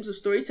nicely in terms of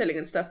storytelling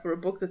and stuff for a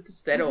book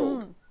that's that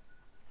old.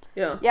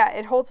 Yeah. Yeah,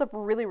 it holds up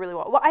really, really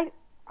well. Well,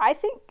 I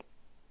think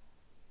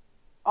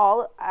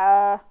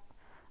I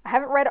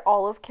haven't read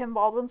all of Kim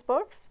Baldwin's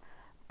books,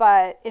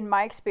 but in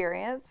my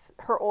experience,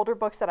 her older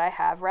books that I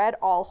have read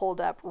all hold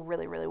up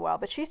really, really well.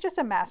 But she's just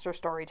a master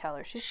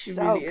storyteller. She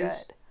so really good.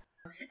 Is.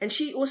 And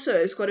she also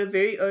has got a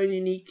very own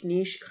unique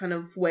niche kind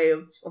of way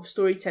of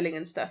storytelling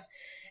and stuff.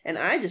 And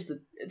I just,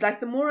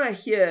 the more I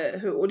hear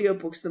her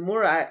audiobooks, the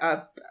more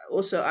I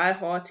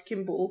heart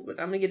Kim Baldwin.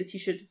 I'm going to get a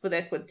t-shirt for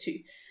that one too.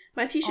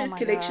 My t-shirt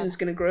collection is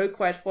going to grow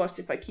quite fast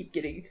if I keep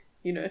getting,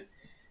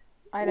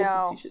 I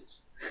know.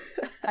 T-shirts.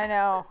 I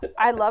know.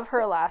 I love her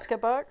Alaska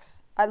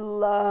books.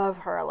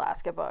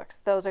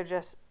 Those are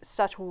just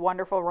such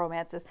wonderful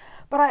romances.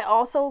 But I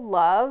also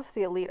love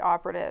the Elite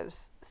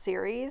Operatives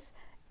series,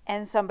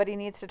 and somebody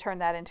needs to turn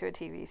that into a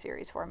TV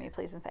series for me,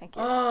 please and thank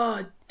you.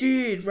 Oh,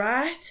 dude,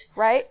 right?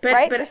 Right? But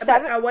I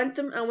want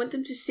them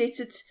to set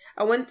it.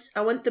 I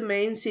want the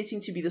main setting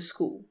to be the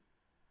school.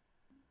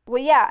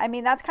 Well, yeah,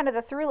 that's kind of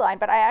the through line,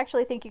 but I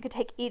actually think you could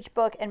take each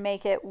book and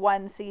make it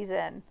one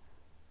season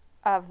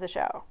of the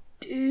show.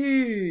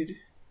 Dude,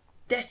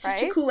 that's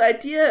such a cool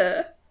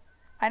idea.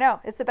 I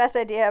know. It's the best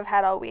idea I've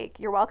had all week.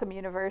 You're welcome,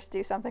 universe.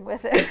 Do something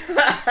with it.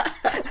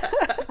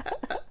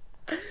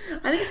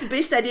 I think it's the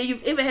best idea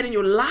you've ever had in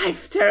your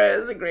life, Tara.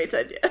 It's a great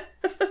idea.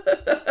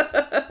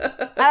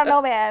 I don't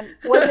know, man.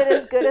 Was it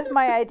as good as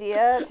my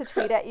idea to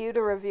tweet at you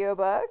to review a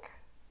book?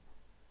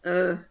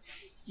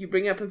 You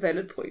bring up a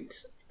valid point.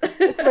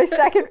 It's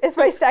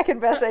my second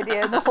best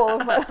idea in the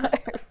whole of my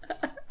life.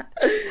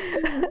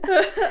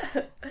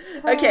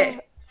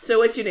 Okay, so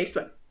what's your next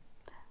one?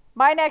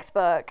 My next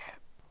book,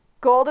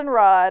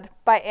 Goldenrod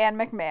by Anne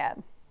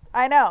McMahon.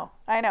 I know.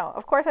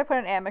 Of course I put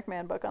an Anne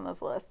McMahon book on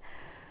this list.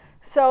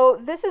 So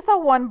this is the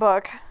one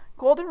book,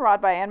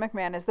 Goldenrod by Anne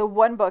McMahon is the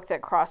one book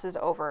that crosses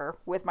over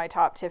with my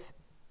top TIFF.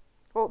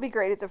 What would be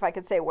great is if I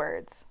could say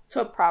words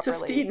top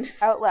properly 15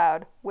 out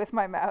loud with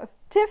my mouth.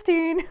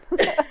 TIFF-teen.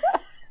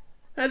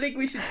 I think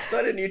we should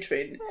start a new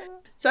trend.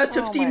 So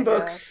 15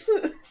 books.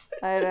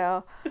 I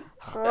know.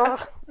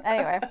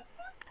 Anyway,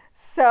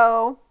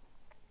 so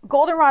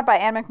Goldenrod by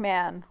Anne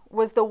McMahon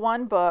was the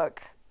one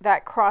book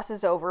that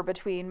crosses over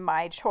between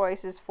my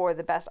choices for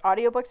the best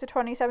audiobooks of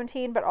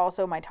 2017, but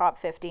also my top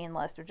 15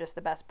 list of just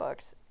the best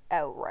books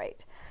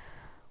outright.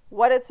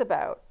 What it's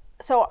about.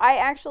 So I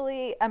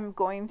actually am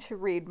going to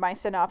read my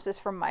synopsis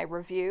from my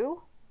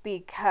review,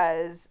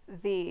 because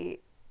the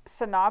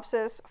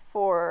synopsis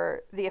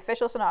for the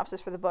official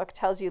synopsis for the book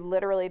tells you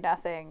literally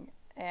nothing,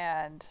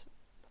 and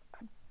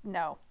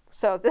no.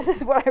 So this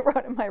is what I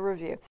wrote in my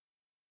review.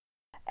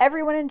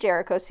 Everyone in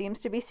Jericho seems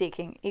to be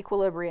seeking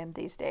equilibrium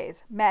these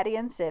days. Maddie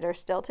and Sid are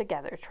still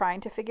together,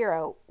 trying to figure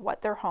out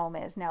what their home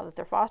is now that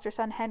their foster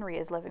son Henry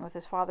is living with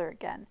his father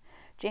again.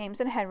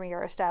 James and Henry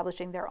are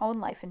establishing their own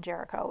life in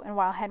Jericho, and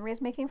while Henry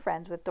is making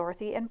friends with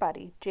Dorothy and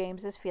Buddy,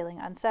 James is feeling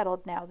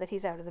unsettled now that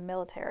he's out of the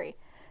military.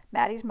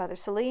 Maddie's mother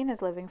Celine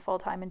is living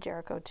full-time in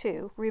Jericho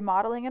too,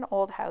 remodeling an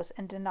old house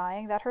and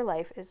denying that her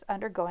life is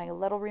undergoing a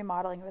little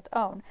remodeling of its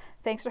own,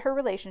 thanks to her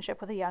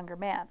relationship with a younger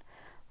man.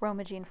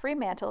 Roma Jean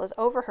Fremantle is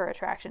over her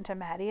attraction to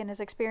Maddie and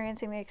is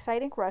experiencing the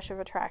exciting rush of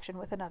attraction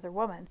with another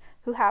woman,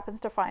 who happens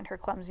to find her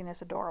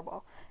clumsiness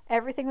adorable.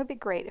 Everything would be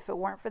great if it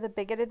weren't for the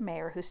bigoted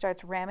mayor who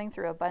starts ramming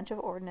through a bunch of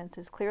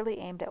ordinances clearly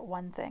aimed at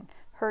one thing: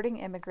 hurting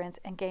immigrants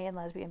and gay and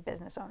lesbian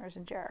business owners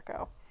in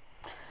Jericho.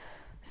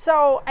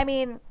 So, I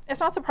mean, it's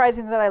not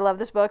surprising that I love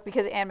this book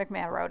because Anne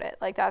McMahon wrote it.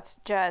 Like,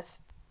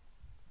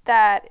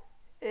 that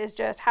is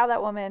just how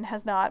that woman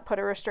has not put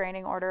a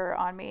restraining order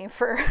on me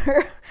for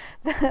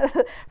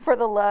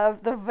the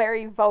love, the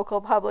very vocal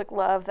public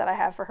love that I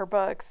have for her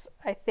books.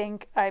 I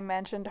think I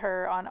mentioned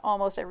her on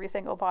almost every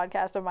single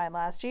podcast of mine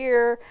last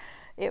year.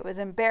 It was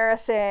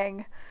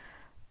embarrassing.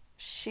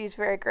 She's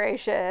very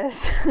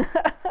gracious.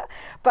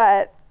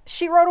 But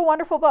she wrote a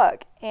wonderful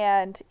book,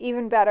 and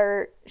even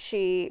better,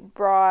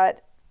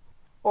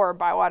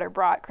 Bywater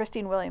brought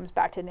Christine Williams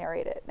back to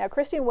narrate it. Now,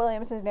 Christine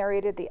Williams has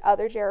narrated the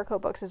other Jericho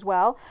books as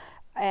well,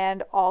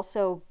 and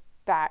also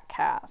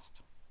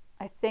backcast.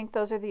 I think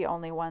those are the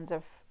only ones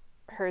of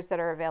hers that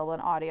are available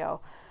in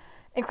audio.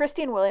 And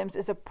Christine Williams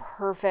is a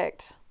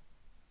perfect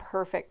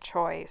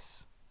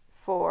choice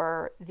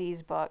for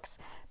these books,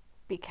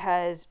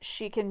 because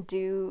she can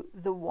do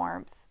the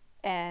warmth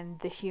and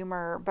the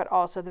humor, but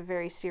also the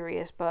very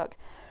serious book.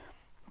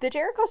 The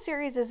Jericho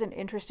series is an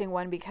interesting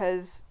one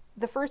because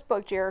the first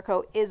book,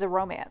 Jericho, is a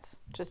romance,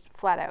 just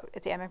flat out.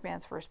 It's Anne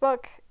McMahon's first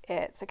book.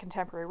 It's a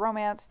contemporary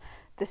romance.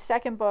 The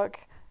second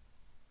book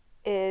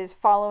is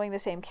following the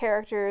same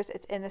characters.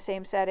 It's in the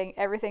same setting.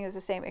 Everything is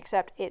the same,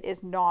 except it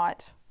is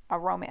not a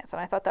romance.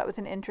 And I thought that was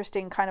an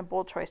interesting kind of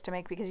bold choice to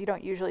make, because you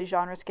don't usually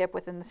genre skip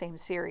within the same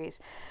series.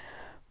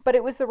 But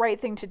it was the right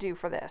thing to do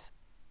for this.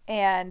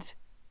 And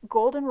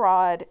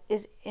Goldenrod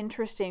is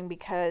interesting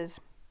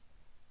because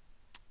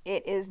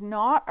it is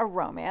not a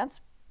romance,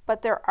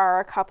 but there are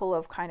a couple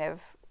of kind of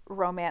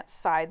romance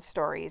side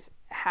stories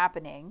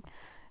happening.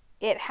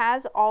 It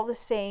has all the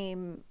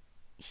same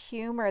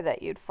humor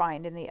that you'd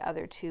find in the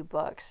other two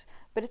books,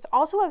 but it's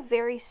also a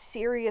very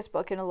serious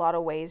book in a lot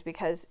of ways,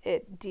 because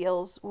it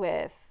deals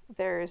with,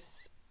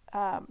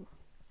 I'm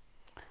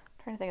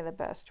trying to think of the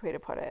best way to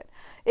put it.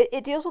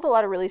 It deals with a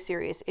lot of really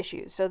serious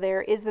issues. So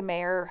there is the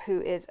mayor,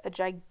 who is a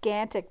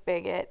gigantic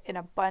bigot in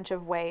a bunch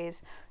of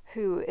ways,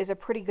 who is a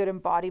pretty good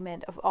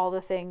embodiment of all the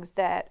things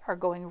that are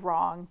going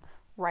wrong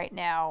right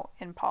now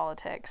in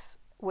politics,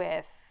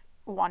 with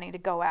wanting to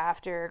go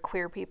after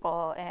queer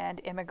people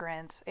and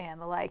immigrants and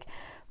the like.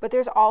 But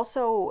there's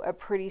also a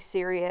pretty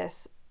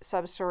serious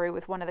sub-story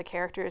with one of the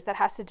characters that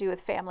has to do with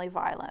family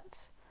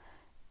violence,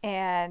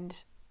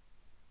 and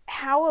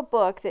how a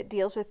book that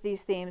deals with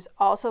these themes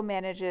also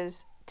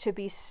manages to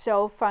be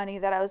so funny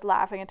that I was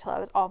laughing until I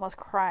was almost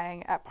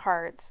crying at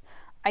parts.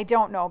 I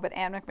don't know, but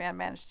Anne McMahon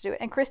managed to do it.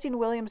 And Christine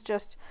Williams,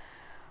 just,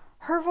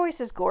 her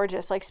voice is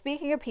gorgeous. Like,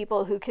 speaking of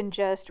people who can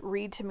just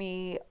read to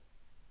me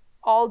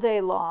all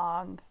day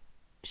long,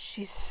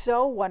 she's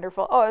so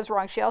wonderful. Oh, I was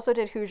wrong. She also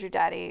did Who's Your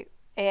Daddy?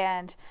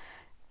 And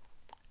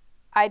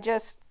I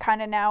just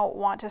kind of now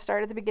want to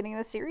start at the beginning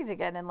of the series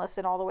again and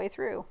listen all the way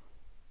through.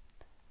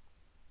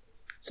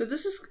 So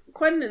this is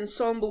quite an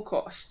ensemble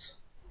cast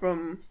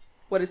from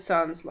what it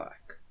sounds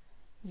like.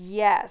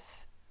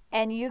 Yes.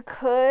 And you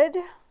could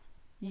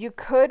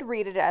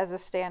read it as a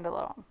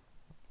standalone.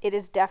 It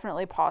is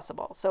definitely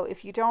possible. So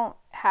if you don't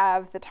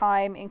have the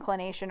time,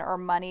 inclination, or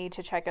money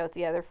to check out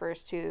the other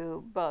first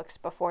two books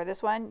before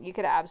this one, you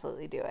could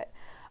absolutely do it.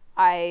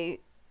 I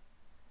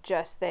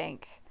just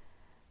think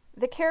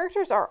the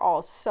characters are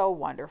all so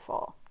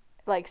wonderful.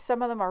 Like,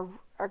 some of them are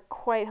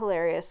quite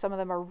hilarious. Some of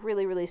them are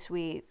really, really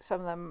sweet. Some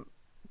of them,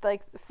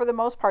 like, for the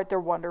most part, they're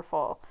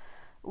wonderful,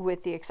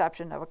 with the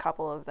exception of a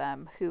couple of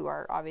them who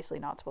are obviously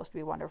not supposed to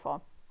be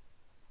wonderful.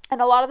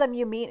 And a lot of them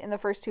you meet in the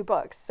first two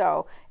books.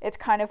 So it's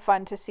kind of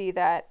fun to see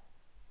that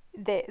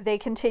they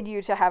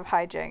continue to have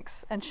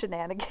hijinks and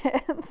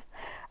shenanigans.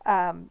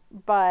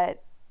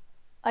 But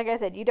like I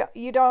said,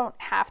 you don't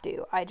have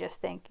to. I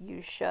just think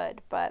you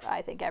should. But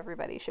I think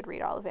everybody should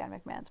read all of Anne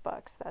McMahon's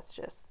books. That's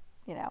just,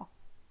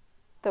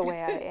 the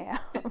way I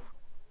am.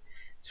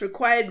 It's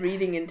required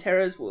reading in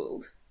Tara's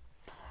world.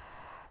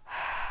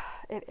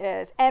 It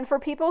is. And for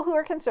people who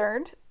are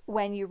concerned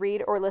when you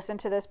read or listen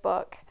to this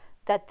book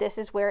that this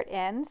is where it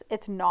ends.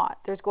 It's not.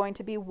 There's going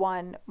to be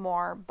one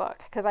more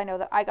book, because I know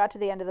that I got to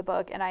the end of the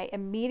book and I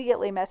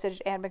immediately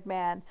messaged Anne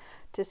McMahon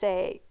to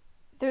say,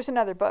 there's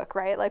another book,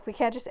 right? Like, we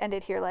can't just end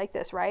it here like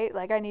this, right?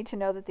 Like, I need to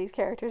know that these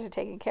characters are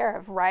taken care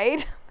of,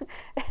 right?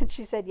 And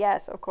she said,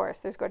 yes, of course,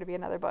 there's going to be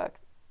another book.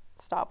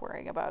 Stop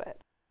worrying about it.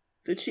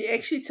 Did she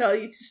actually tell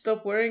you to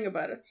stop worrying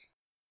about it?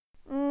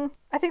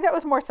 I think that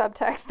was more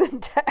subtext than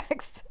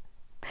text.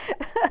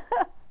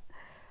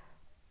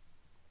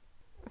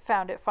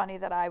 Found it funny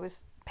that I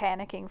was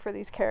panicking for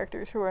these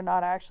characters who are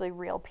not actually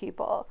real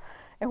people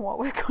and what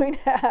was going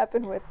to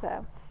happen with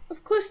them.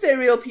 Of course they're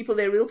real people.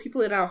 They're real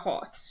people in our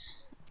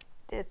hearts.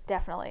 It's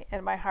definitely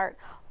in my heart.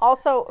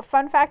 Also,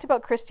 fun fact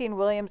about Christine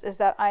Williams is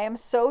that I am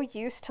so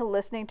used to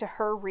listening to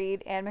her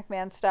read Anne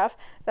McMahon stuff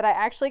that I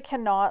actually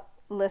cannot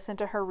listen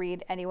to her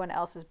read anyone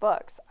else's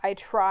books. I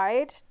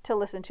tried to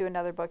listen to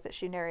another book that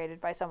she narrated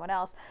by someone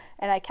else,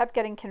 and I kept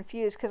getting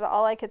confused because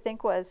all I could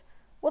think was,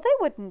 well, they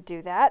wouldn't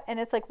do that. And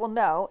it's like, well,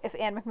 no, if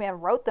Anne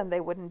McMahon wrote them, they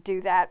wouldn't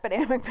do that. But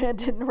Anne McMahon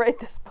didn't write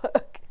this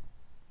book.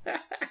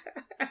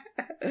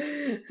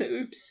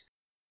 Oops.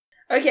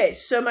 Okay,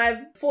 so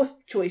my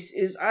fourth choice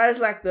is Eyes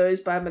Like Those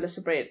by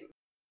Melissa Braden.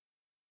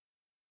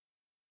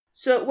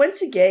 So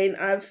once again,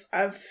 I've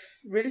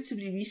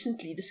relatively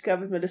recently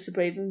discovered Melissa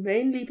Braden,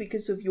 mainly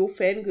because of your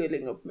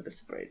fangirling of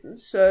Melissa Braden.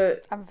 So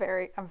I'm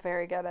very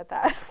good at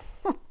that.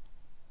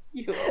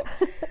 You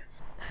are.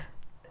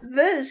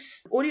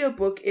 This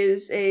audiobook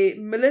is a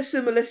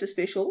Melissa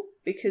special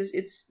because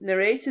it's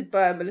narrated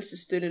by Melissa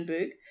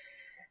Sternenberg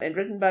and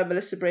written by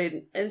Melissa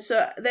Braden. And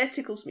so that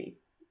tickles me.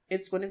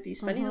 It's one of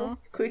these funny little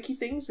quirky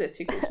things that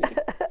tickles me.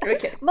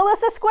 Okay.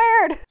 Melissa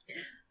squared!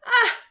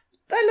 Ah,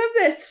 I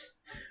love that.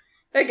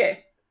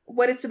 Okay,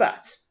 what it's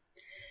about.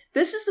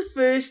 This is the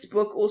first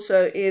book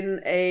also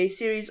in a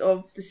series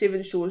of the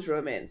Seven Shores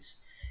romance.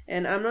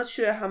 And I'm not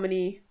sure how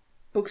many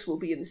books will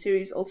be in the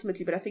series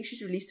ultimately, but I think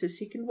she's released her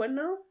second one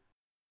now.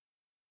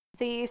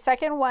 The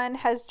second one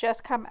has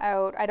just come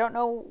out. I don't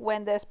know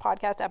when this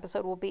podcast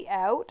episode will be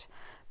out,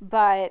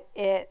 but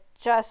it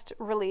just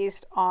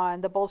released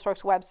on the Bold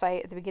Strokes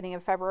website at the beginning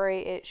of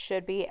February. It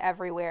should be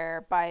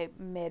everywhere by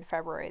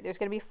mid-February. There's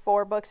going to be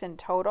 4 books in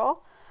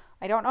total.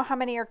 I don't know how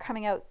many are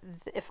coming out,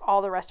 if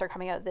all the rest are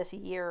coming out this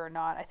year or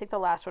not. I think the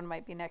last one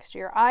might be next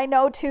year. I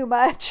know too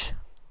much.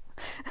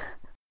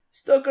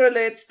 Stalker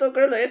alert.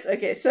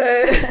 Okay, so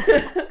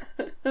I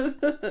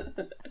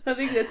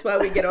think that's why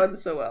we get on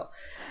so well.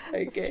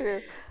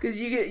 Okay,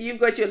 because you've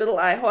got your little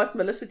I Heart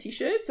Melissa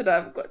t-shirts, and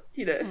I've got,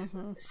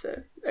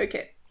 so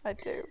okay. I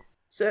do.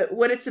 So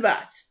what it's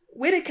about: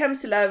 when it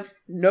comes to love,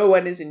 no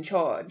one is in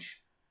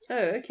charge. Oh,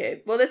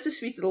 okay. Well, that's a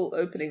sweet little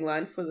opening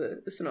line for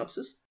the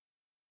synopsis.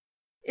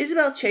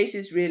 Isabel Chase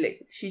is reeling.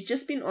 She's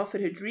just been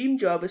offered her dream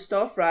job as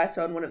staff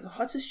writer on one of the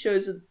hottest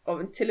shows of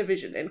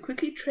television, and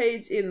quickly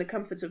trades in the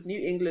comforts of New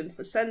England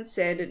for sun,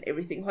 sand, and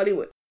everything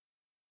Hollywood.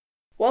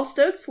 While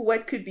stoked for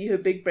what could be her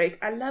big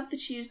break, I love that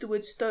she used the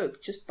word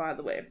stoked, just by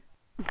the way.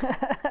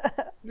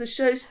 The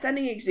show's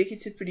stunning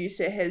executive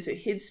producer has her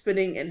head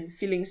spinning and her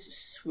feelings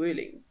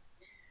swirling.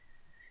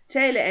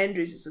 Taylor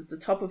Andrews is at the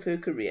top of her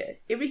career.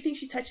 Everything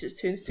she touches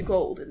turns to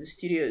gold, and the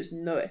studios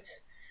know it.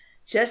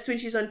 Just when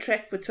she's on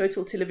track for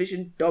total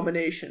television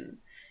domination,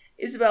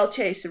 Isabel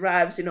Chase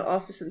arrives in her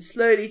office and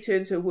slowly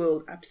turns her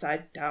world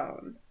upside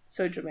down.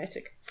 So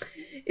dramatic.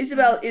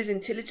 Isabel is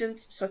intelligent,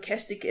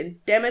 sarcastic,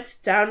 and damn it,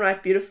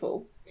 downright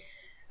beautiful.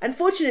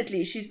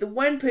 Unfortunately, she's the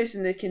one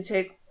person that can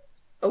take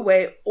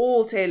away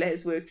all Taylor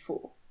has worked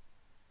for.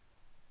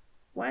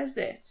 Why is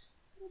that?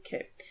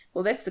 Okay.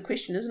 Well, that's the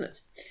question, isn't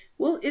it?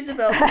 Will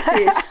Isabel's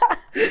success...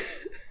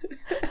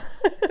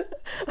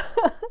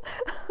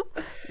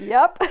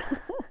 Yep.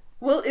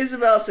 Will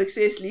Isabel's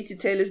success lead to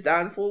Taylor's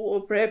downfall,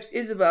 or perhaps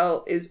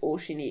Isabel is all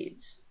she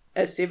needs?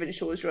 A Seven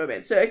Shores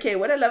romance. So, okay,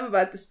 what I love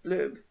about this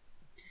blurb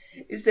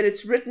is that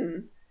it's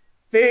written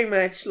very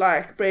much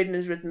like Braden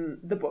has written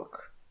the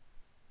book.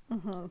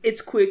 Mm-hmm.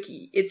 It's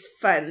quirky, it's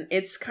fun,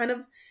 it's kind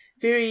of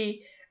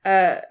very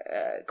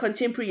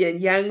contemporary and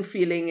young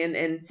feeling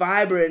and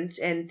vibrant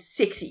and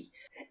sexy.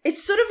 It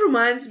sort of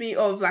reminds me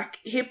of like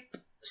hip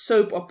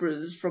soap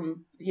operas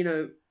from,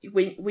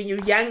 when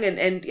you're young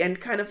and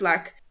kind of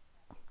like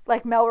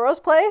Melrose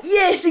Place?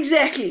 Yes,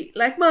 exactly.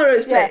 Like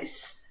Melrose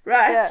Place.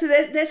 Right? Yeah. So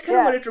that's kind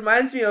of what it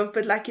reminds me of,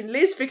 but like in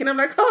lesfic, and I'm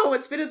like, oh,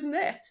 what's better than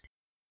that?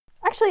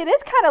 Actually, it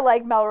is kind of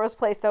like Melrose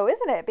Place, though,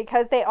 isn't it?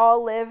 Because they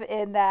all live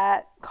in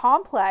that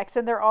complex,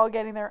 and they're all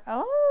getting their,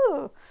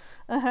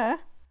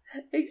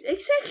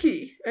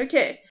 Exactly.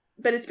 Okay.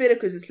 But it's better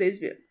because it's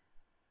lesbian.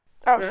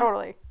 Oh, right?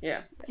 Totally.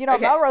 Yeah.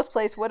 Melrose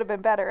Place would have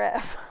been better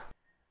if.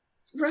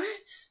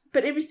 Right.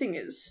 But everything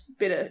is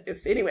better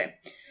if, anyway.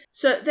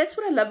 So that's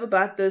what I love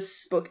about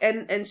this book.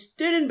 And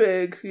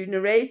Sternenberg, who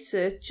narrates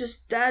it,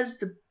 just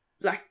does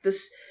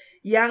this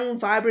young,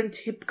 vibrant,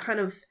 hip kind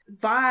of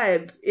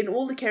vibe in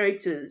all the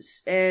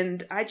characters.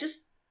 And I just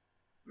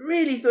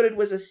really thought it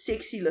was a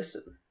sexy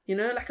listen.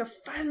 Like a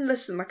fun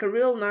listen, like a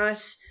real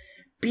nice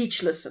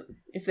beach listen,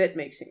 if that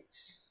makes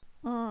sense.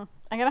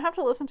 I'm going to have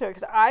to listen to it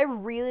because I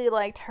really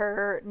liked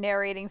her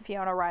narrating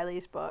Fiona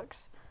Riley's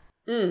books.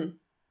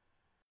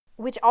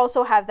 Which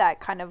also have that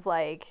kind of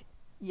like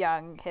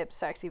young, hip,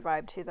 sexy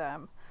vibe to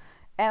them.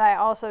 And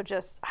I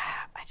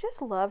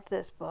just loved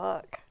this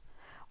book.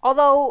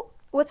 Although,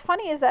 what's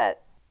funny is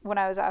that when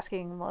I was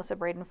asking Melissa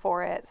Braden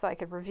for it so I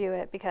could review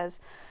it, because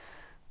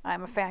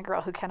I'm a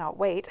fangirl who cannot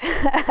wait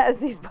as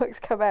these books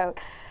come out,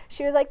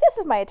 she was like, this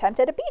is my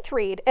attempt at a beach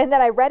read. And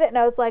then I read it and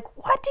I was like,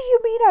 what do you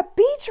mean a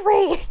beach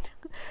read?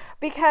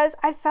 Because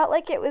I felt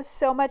like it was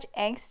so much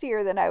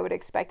angstier than I would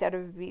expect out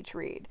of a beach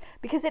read.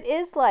 Because it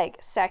is like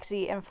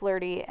sexy and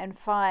flirty and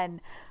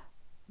fun,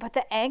 but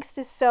the angst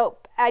is so,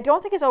 I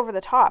don't think it's over the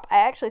top. I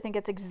actually think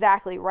it's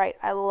exactly right.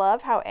 I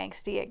love how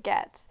angsty it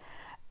gets.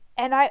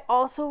 And I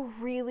also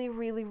really,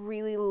 really,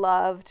 really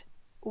loved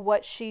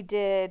what she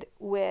did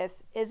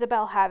with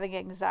Isabel having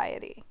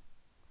anxiety.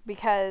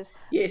 Because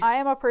yes. I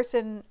am a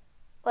person,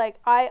 like,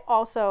 I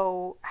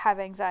also have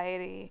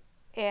anxiety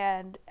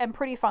and am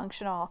pretty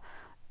functional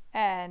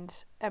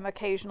and am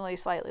occasionally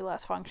slightly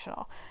less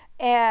functional.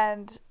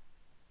 And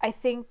I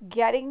think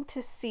getting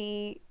to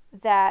see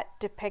that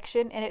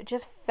depiction, and it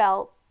just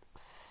felt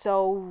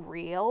so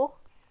real.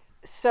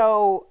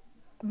 So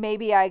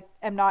maybe I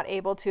am not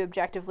able to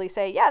objectively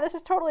say, yeah, this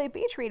is totally a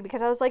beach read,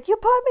 because I was like, you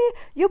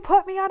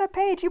put me on a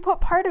page, you put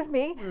part of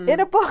me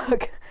in a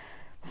book.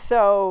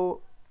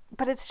 So,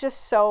 but it's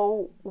just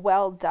so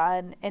well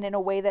done, and in a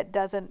way that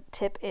doesn't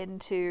tip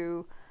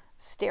into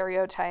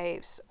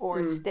stereotypes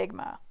or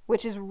stigma,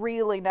 which is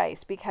really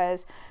nice,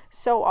 because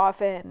so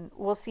often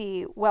we'll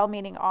see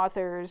well-meaning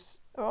authors,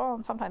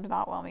 and sometimes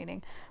not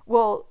well-meaning,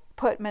 will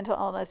put mental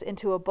illness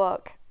into a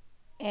book,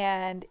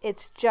 and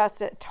it's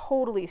just a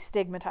totally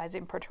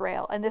stigmatizing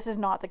portrayal, and this is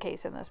not the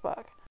case in this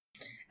book.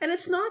 And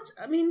it's not,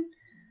 I mean,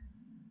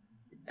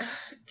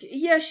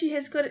 yeah, she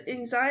has got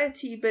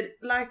anxiety, but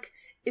like,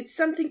 it's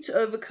something to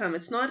overcome.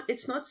 It's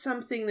not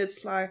something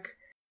that's like,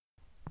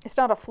 it's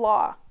not a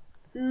flaw.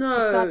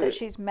 No,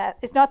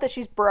 it's not that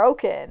she's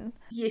broken.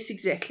 Yes,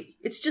 exactly.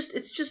 It's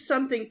just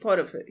something part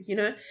of her, you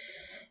know.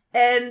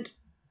 And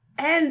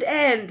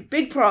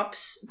big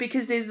props,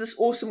 because there's this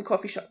awesome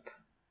coffee shop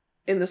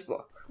in this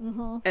book,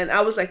 and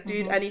I was like,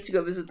 dude, I need to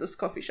go visit this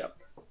coffee shop,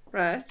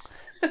 right?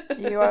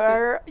 you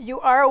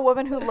are a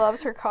woman who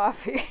loves her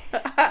coffee.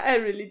 I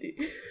really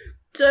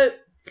do.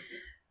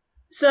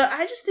 So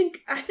I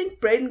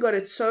think Braden got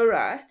it so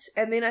right,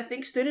 and then I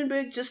think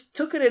Sternenberg just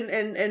took it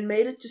and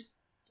made it just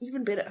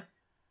even better.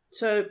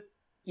 So,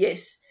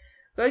 yes,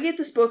 go get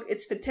this book.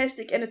 It's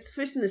fantastic, and it's the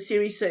first in the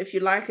series, so if you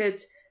like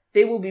it,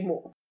 there will be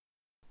more.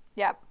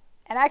 Yep.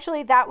 And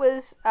actually, that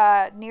was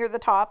near the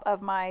top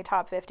of my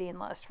top 15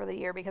 list for the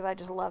year, because I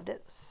just loved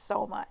it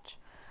so much.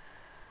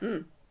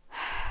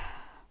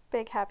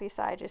 Big happy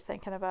sigh just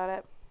thinking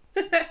about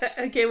it.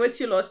 Okay, what's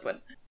your last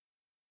one?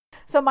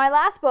 So my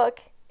last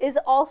book is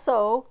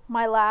also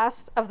my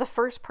last of the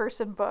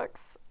first-person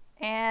books,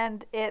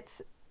 and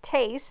it's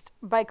Taste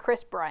by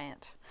Chris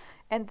Bryant.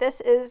 And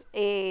this is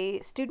a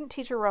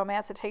student-teacher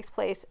romance that takes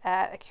place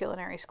at a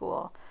culinary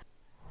school.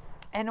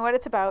 And what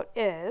it's about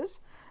is,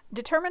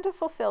 determined to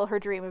fulfill her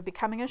dream of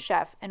becoming a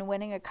chef and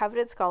winning a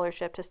coveted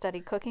scholarship to study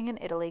cooking in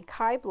Italy,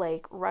 Kai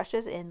Blake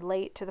rushes in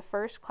late to the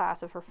first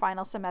class of her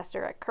final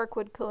semester at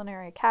Kirkwood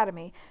Culinary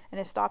Academy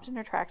and is stopped in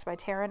her tracks by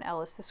Taryn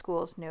Ellis, the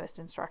school's newest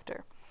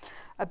instructor.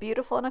 A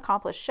beautiful and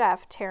accomplished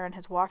chef, Taryn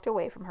has walked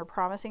away from her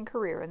promising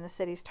career in the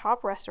city's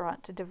top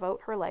restaurant to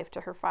devote her life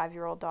to her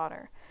 5-year-old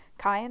daughter.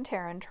 Kai and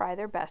Taryn try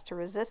their best to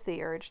resist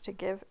the urge to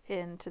give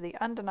in to the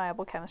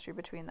undeniable chemistry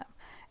between them.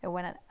 And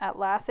when at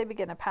last they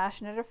begin a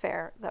passionate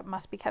affair that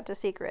must be kept a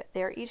secret,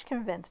 they are each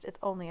convinced it's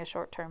only a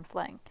short-term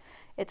fling.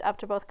 It's up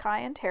to both Kai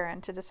and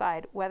Taryn to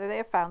decide whether they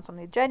have found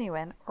something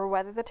genuine or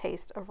whether the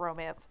taste of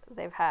romance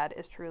they've had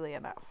is truly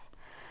enough.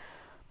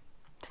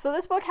 So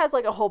this book has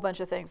like a whole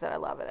bunch of things that I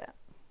love in it.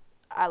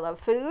 I love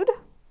food.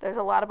 There's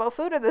a lot about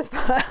food in this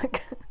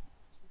book.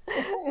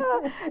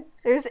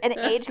 There's an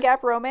age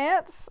gap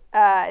romance.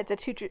 It's a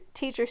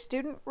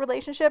teacher-student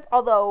relationship,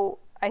 although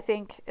I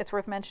think it's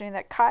worth mentioning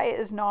that Kai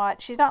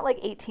she's not like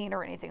 18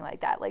 or anything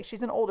like that. Like,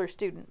 she's an older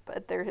student,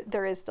 but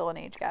there is still an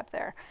age gap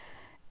there.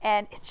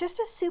 And it's just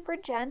a super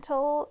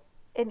gentle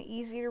and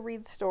easy to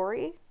read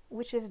story,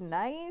 which is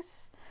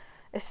nice,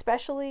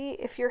 especially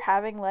if you're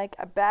having like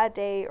a bad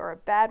day or a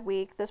bad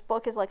week. This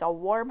book is like a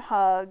warm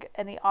hug,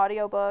 and the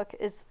audiobook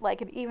is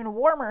like an even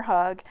warmer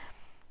hug,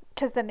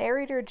 because the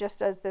narrator just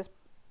does this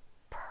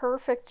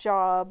perfect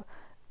job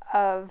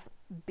of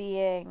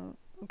being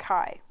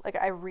Kai. Like,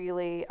 I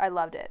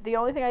loved it. The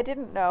only thing I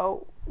didn't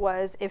know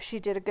was if she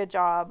did a good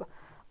job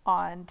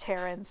on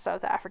Taryn's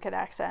South African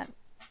accent,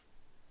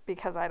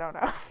 because I don't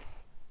know.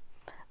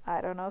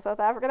 I don't know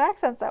South African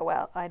accents that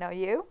well. I know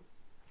you.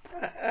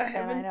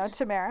 And I know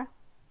Tamara.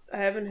 I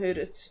haven't heard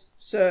it,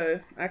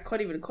 so I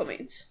can't even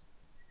comment.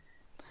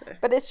 So.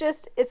 But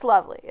it's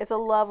lovely. It's a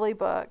lovely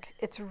book.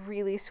 It's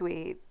really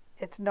sweet.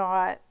 It's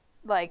not,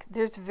 like,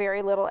 there's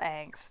very little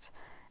angst.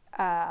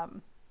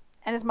 And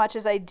as much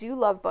as I do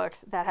love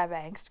books that have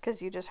angst,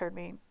 because you just heard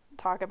me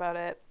talk about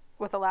it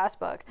with the last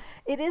book.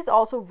 It is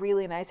also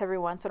really nice every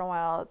once in a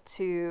while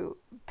to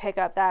pick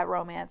up that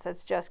romance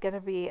that's just going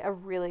to be a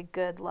really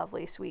good,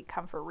 lovely, sweet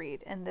comfort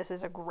read. And this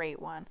is a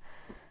great one.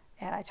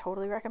 And I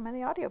totally recommend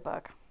the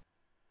audiobook.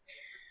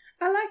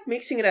 I like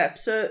mixing it up.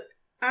 So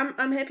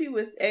I'm happy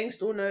with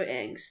angst or no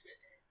angst.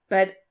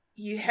 But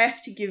you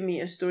have to give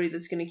me a story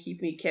that's going to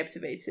keep me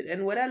captivated.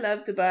 And what I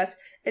loved about...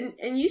 And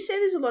you say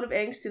there's a lot of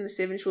angst in the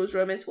Seven Shores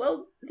romance.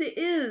 Well, there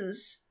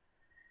is,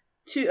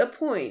 to a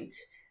point.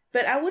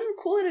 But I wouldn't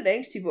call it an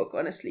angsty book,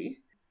 honestly.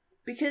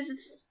 Because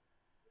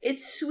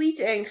it's sweet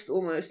angst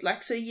almost.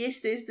 Like, so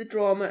yes, there's the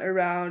drama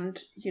around,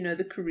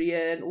 the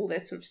career and all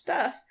that sort of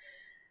stuff.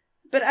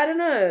 But I don't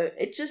know.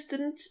 It just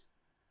didn't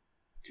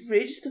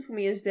register for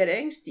me as that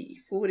angsty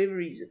for whatever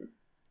reason.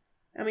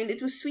 I mean,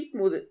 it was sweet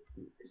more than...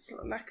 It's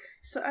like...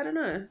 So, I don't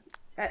know.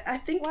 I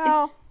think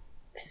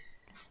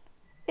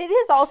it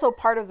is also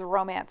part of the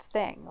romance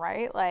thing,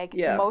 right? Like,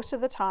 yeah. Most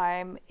of the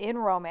time in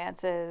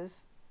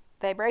romances,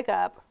 they break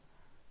up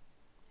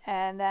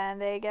and then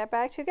they get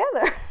back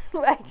together.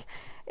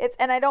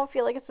 And I don't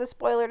feel like it's a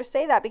spoiler to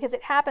say that because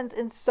it happens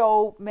in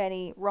so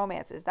many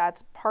romances.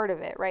 That's part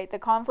of it, right? The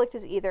conflict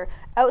is either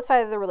outside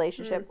of the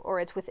relationship or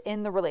it's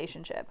within the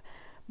relationship.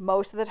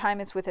 Most of the time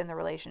it's within the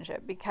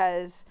relationship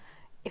because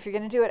if you're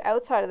going to do it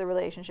outside of the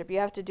relationship, you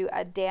have to do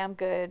a damn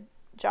good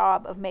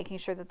job of making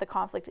sure that the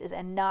conflict is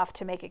enough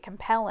to make it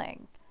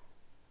compelling.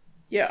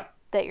 Yeah.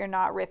 That you're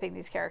not ripping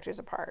these characters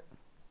apart.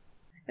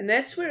 And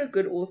that's where a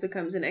good author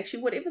comes in.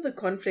 Actually, whatever the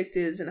conflict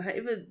is and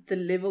however the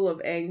level of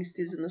angst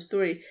is in the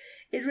story,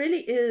 it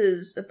really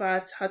is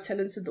about how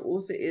talented the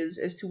author is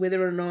as to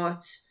whether or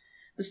not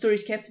the story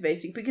is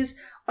captivating. Because,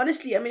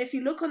 honestly, I mean, if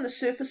you look on the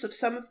surface of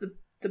some of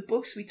the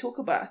books we talk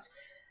about,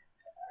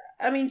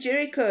 I mean,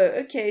 Jericho,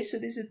 okay, so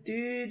there's a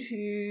dude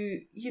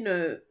who,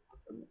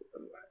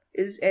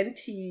 is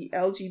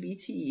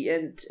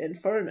anti-LGBT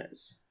and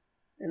foreigners.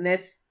 And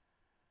that's,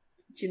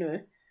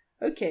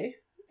 okay.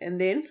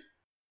 And then...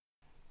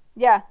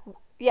 Yeah.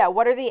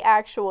 What are the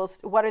actual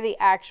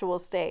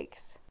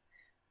stakes?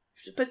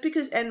 But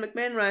because Anne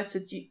McMahon writes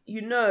it,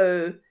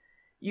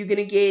 you're going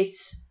to get,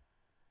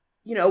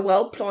 a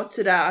well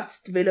plotted out,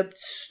 developed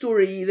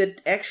story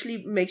that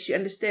actually makes you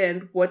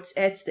understand what's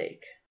at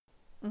stake.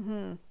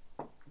 Mm-hmm.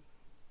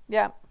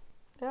 Yeah,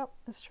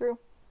 that's true.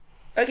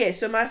 Okay,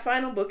 so my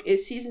final book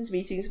is Seasons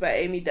Meetings by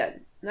Amy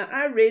Dunn. Now,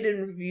 I read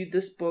and reviewed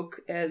this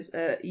book as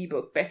an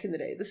ebook back in the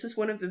day. This is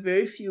one of the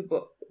very few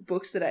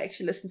books that I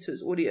actually listened to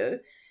as audio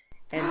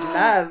and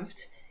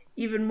loved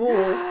even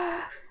more.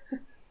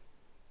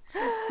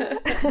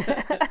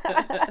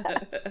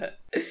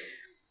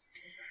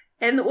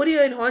 And the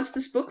audio enhanced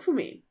this book for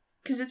me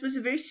because it was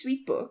a very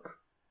sweet book.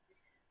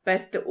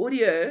 But the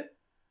audio,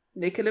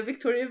 Nicola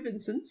Victoria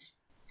Vincent,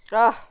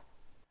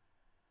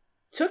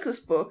 took this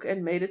book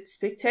and made it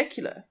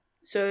spectacular.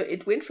 So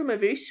it went from a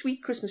very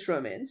sweet Christmas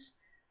romance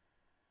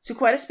to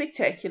quite a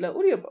spectacular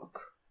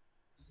audiobook.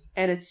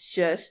 And it's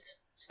just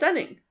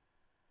stunning.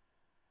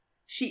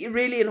 She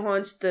really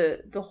enhanced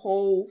the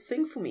whole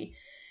thing for me.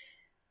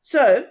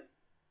 So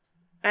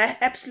I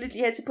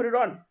absolutely had to put it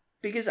on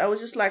because I was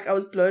just like, I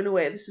was blown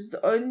away. This is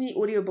the only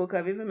audiobook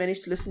I've ever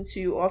managed to listen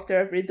to after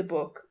I've read the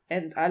book.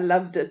 And I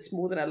loved it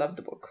more than I loved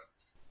the book.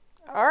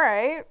 All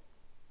right.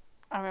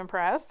 I'm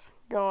impressed.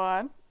 Go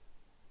on.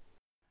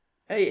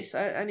 Oh, yes,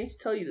 I need to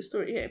tell you the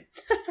story here.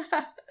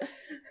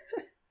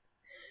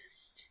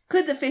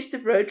 Could the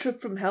festive road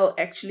trip from hell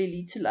actually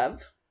lead to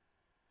love?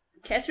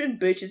 Catherine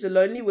Birch is a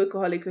lonely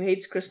workaholic who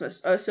hates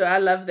Christmas. Oh, so I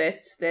love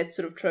that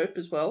sort of trope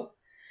as well.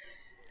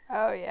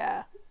 Oh,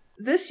 yeah.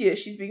 This year,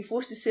 she's being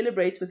forced to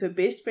celebrate with her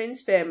best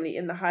friend's family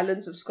in the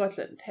Highlands of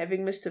Scotland.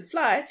 Having missed her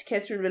flight,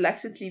 Catherine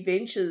reluctantly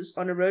ventures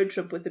on a road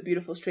trip with the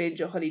beautiful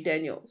stranger, Holly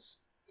Daniels.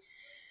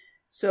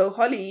 So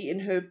Holly,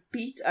 in her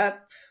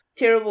beat-up,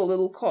 terrible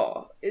little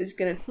car, is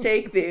going to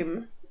take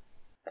them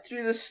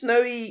through the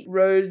snowy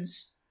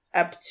roads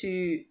up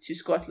to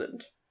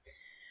Scotland.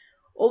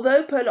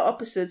 Although polar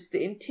opposites,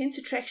 the intense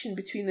attraction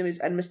between them is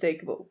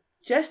unmistakable.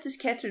 Just as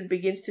Catherine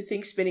begins to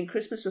think spending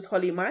Christmas with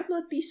Holly might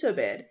not be so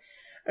bad,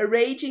 a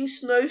raging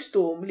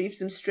snowstorm leaves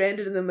them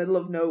stranded in the middle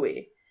of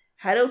nowhere.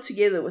 Huddled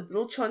together with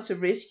little chance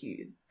of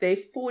rescue, they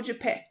forge a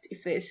pact.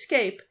 If they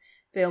escape,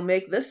 they'll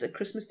make this a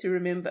Christmas to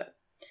remember.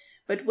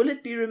 But will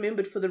it be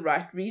remembered for the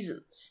right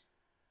reasons?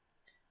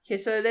 Okay,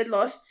 so that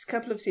last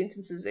couple of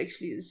sentences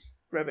actually is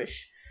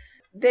rubbish.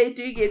 They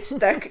do get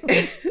stuck.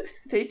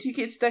 They do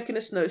get stuck in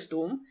a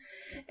snowstorm,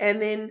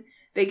 and then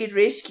they get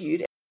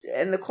rescued,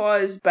 and the car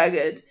is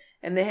buggered,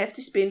 and they have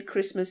to spend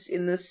Christmas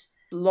in this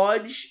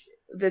lodge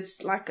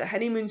that's like a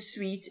honeymoon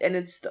suite, and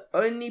it's the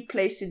only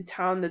place in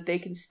town that they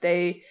can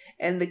stay,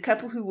 and the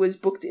couple who was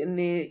booked in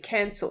there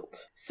cancelled.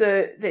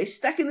 So they're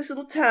stuck in this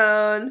little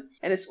town,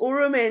 and it's all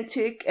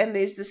romantic, and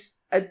there's this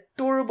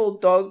adorable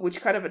dog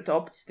which kind of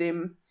adopts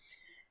them,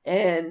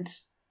 and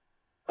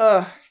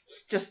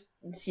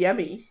it's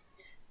yummy.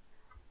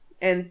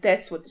 And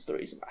that's what the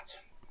story's about.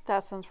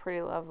 That sounds pretty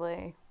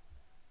lovely.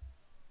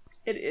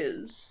 It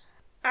is.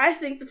 I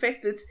think the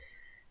fact that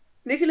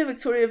Nicola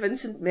Victoria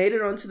Vincent made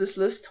it onto this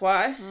list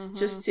twice.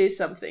 Just says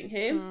something,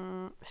 hey?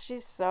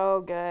 She's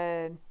so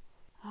good.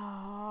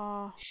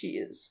 Oh. She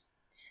is.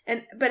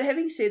 But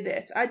having said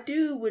that, I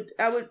would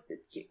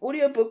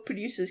audiobook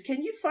producers,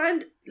 can you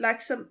find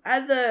like some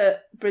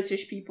other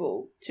British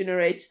people to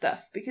narrate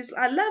stuff? Because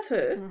I love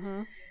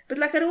her, but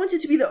like I don't want her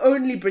to be the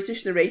only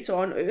British narrator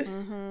on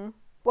earth.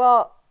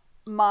 Well,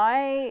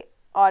 my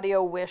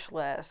audio wish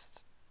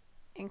list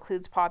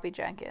includes Poppy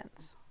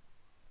Jenkins,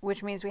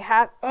 which means we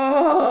have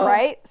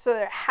right. So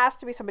there has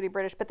to be somebody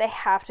British, but they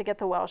have to get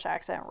the Welsh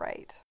accent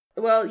right.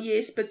 Well,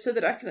 yes, but so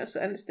that I can also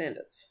understand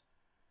it.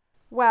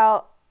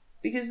 Well,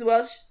 because the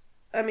Welsh,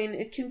 I mean,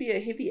 it can be a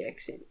heavy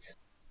accent.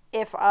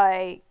 If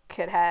I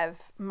could have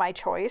my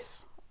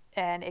choice,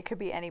 and it could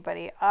be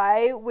anybody,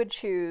 I would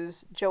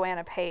choose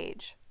Joanna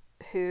Page,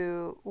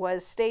 who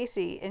was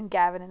Stacey in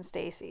Gavin and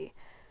Stacey.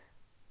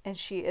 And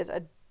she is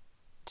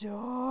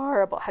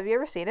adorable. Have you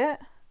ever seen it?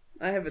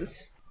 I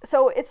haven't.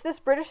 So it's this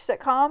British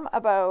sitcom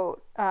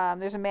about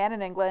there's a man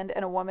in England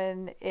and a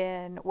woman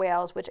in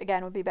Wales, which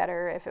again would be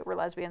better if it were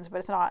lesbians, but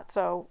it's not.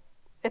 So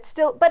it's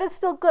still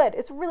good.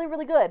 It's really,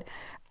 really good.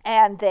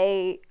 And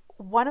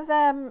one of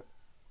them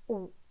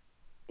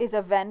is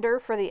a vendor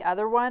for the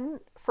other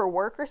one for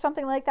work or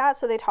something like that.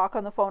 So they talk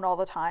on the phone all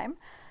the time.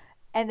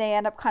 And they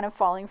end up kind of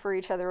falling for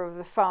each other over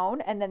the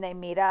phone. And then they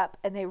meet up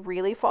and they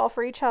really fall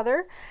for each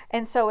other.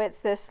 And so it's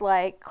this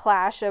like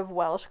clash of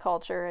Welsh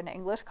culture and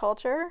English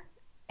culture.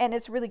 And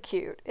it's really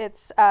cute.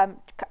 It's I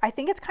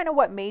think it's kind of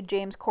what made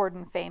James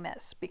Corden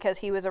famous, because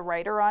he was a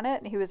writer on it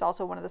and he was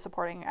also one of the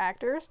supporting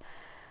actors.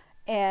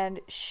 And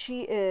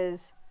she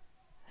is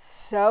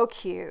so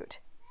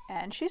cute.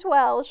 And she's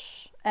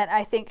Welsh. And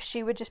I think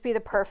she would just be the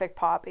perfect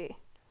Poppy.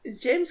 Is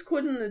James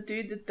Corden the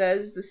dude that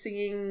does the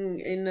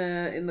singing in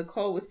the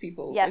car with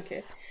people? Yes.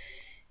 Okay.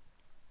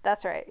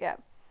 That's right, yeah.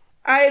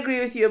 I agree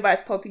with you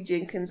about Poppy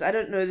Jenkins. I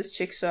don't know this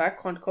chick, so I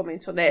can't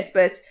comment on that.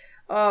 But,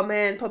 oh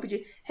man, Poppy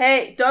Jenkins.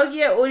 Hey, Dog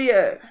Ear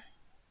Audio,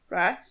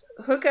 right?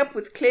 Hook up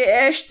with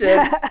Claire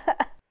Ashton.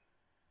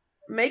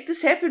 Make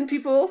this happen,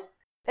 people.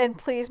 And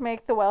please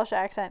make the Welsh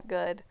accent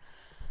good.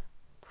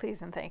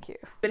 Please and thank you.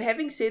 But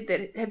having said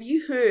that, have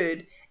you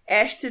heard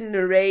Ashton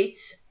narrate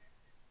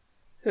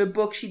her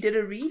book? She did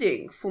a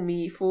reading for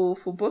me for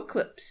book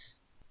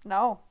clips.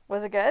 No.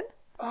 Was it good?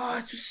 Oh,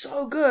 it was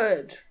so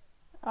good.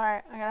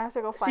 Alright, I'm gonna have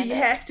to go find it. So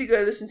you have to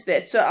go listen to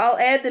that. So I'll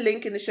add the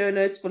link in the show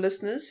notes for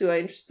listeners who are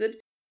interested.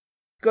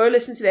 Go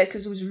listen to that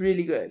because it was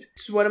really good.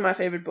 It's one of my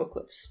favorite book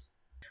clips.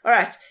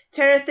 Alright,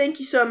 Tara, thank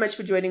you so much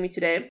for joining me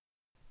today.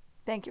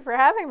 Thank you for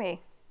having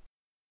me.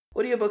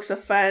 Audiobooks are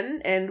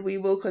fun and we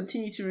will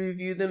continue to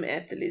review them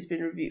at the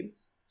Lesbian Review.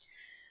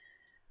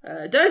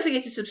 Don't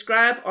forget to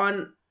subscribe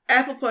on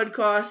Apple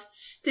Podcasts,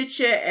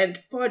 Stitcher,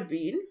 and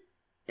Podbean.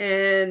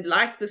 And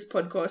like this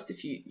podcast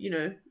if you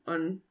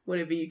on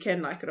whatever you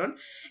can like it on.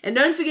 And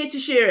don't forget to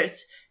share it,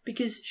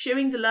 because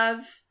sharing the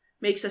love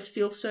makes us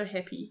feel so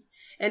happy.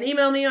 And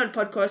email me on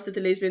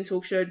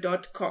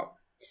podcast@thelesbiantalkshow.com.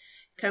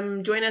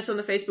 Come join us on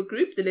the Facebook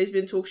group, The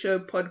Lesbian Talk Show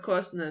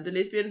Podcast. No, The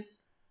Lesbian...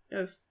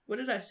 Oh, what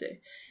did I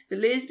say? The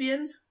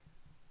Lesbian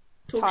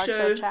Talk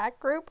Show chat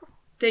group?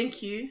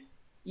 Thank you.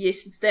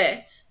 Yes, it's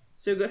that.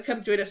 So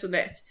come join us on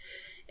that.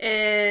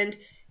 And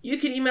you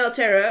can email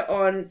Tara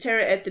on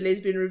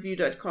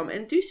tara@thelesbianreview.com,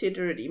 and do send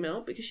her an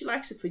email, because she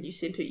likes it when you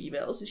send her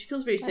emails and she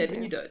feels very sad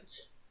when you don't.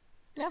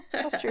 Yeah,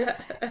 that's true.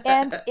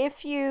 And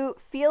if you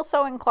feel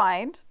so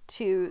inclined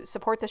to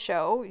support the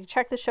show, you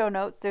check the show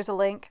notes. There's a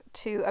link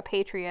to a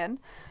Patreon.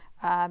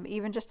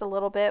 Even just a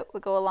little bit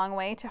would go a long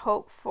way to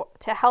help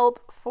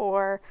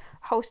for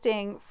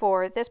hosting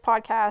for this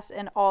podcast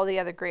and all the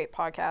other great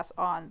podcasts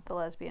on the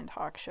Lesbian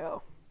Talk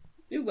Show.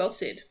 Ooh, well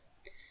said.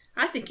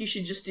 I think you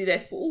should just do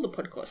that for all the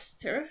podcasts,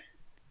 Tara.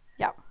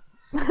 Yeah.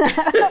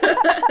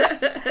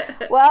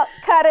 Well,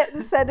 cut it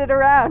and send it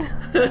around.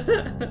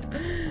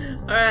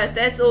 Alright,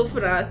 that's all for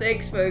now.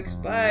 Thanks, folks.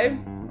 Bye.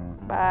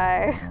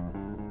 Bye.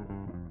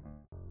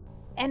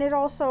 And it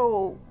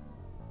also...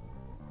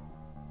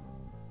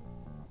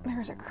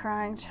 There's a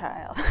crying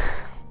child.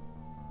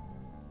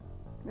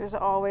 There's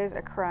always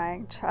a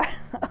crying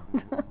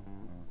child.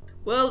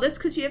 Well, that's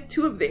because you have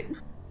two of them.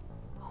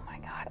 Oh my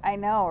god, I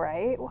know,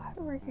 right? What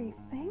were you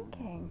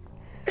thinking?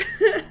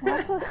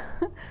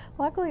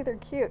 Luckily they're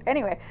cute.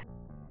 Anyway.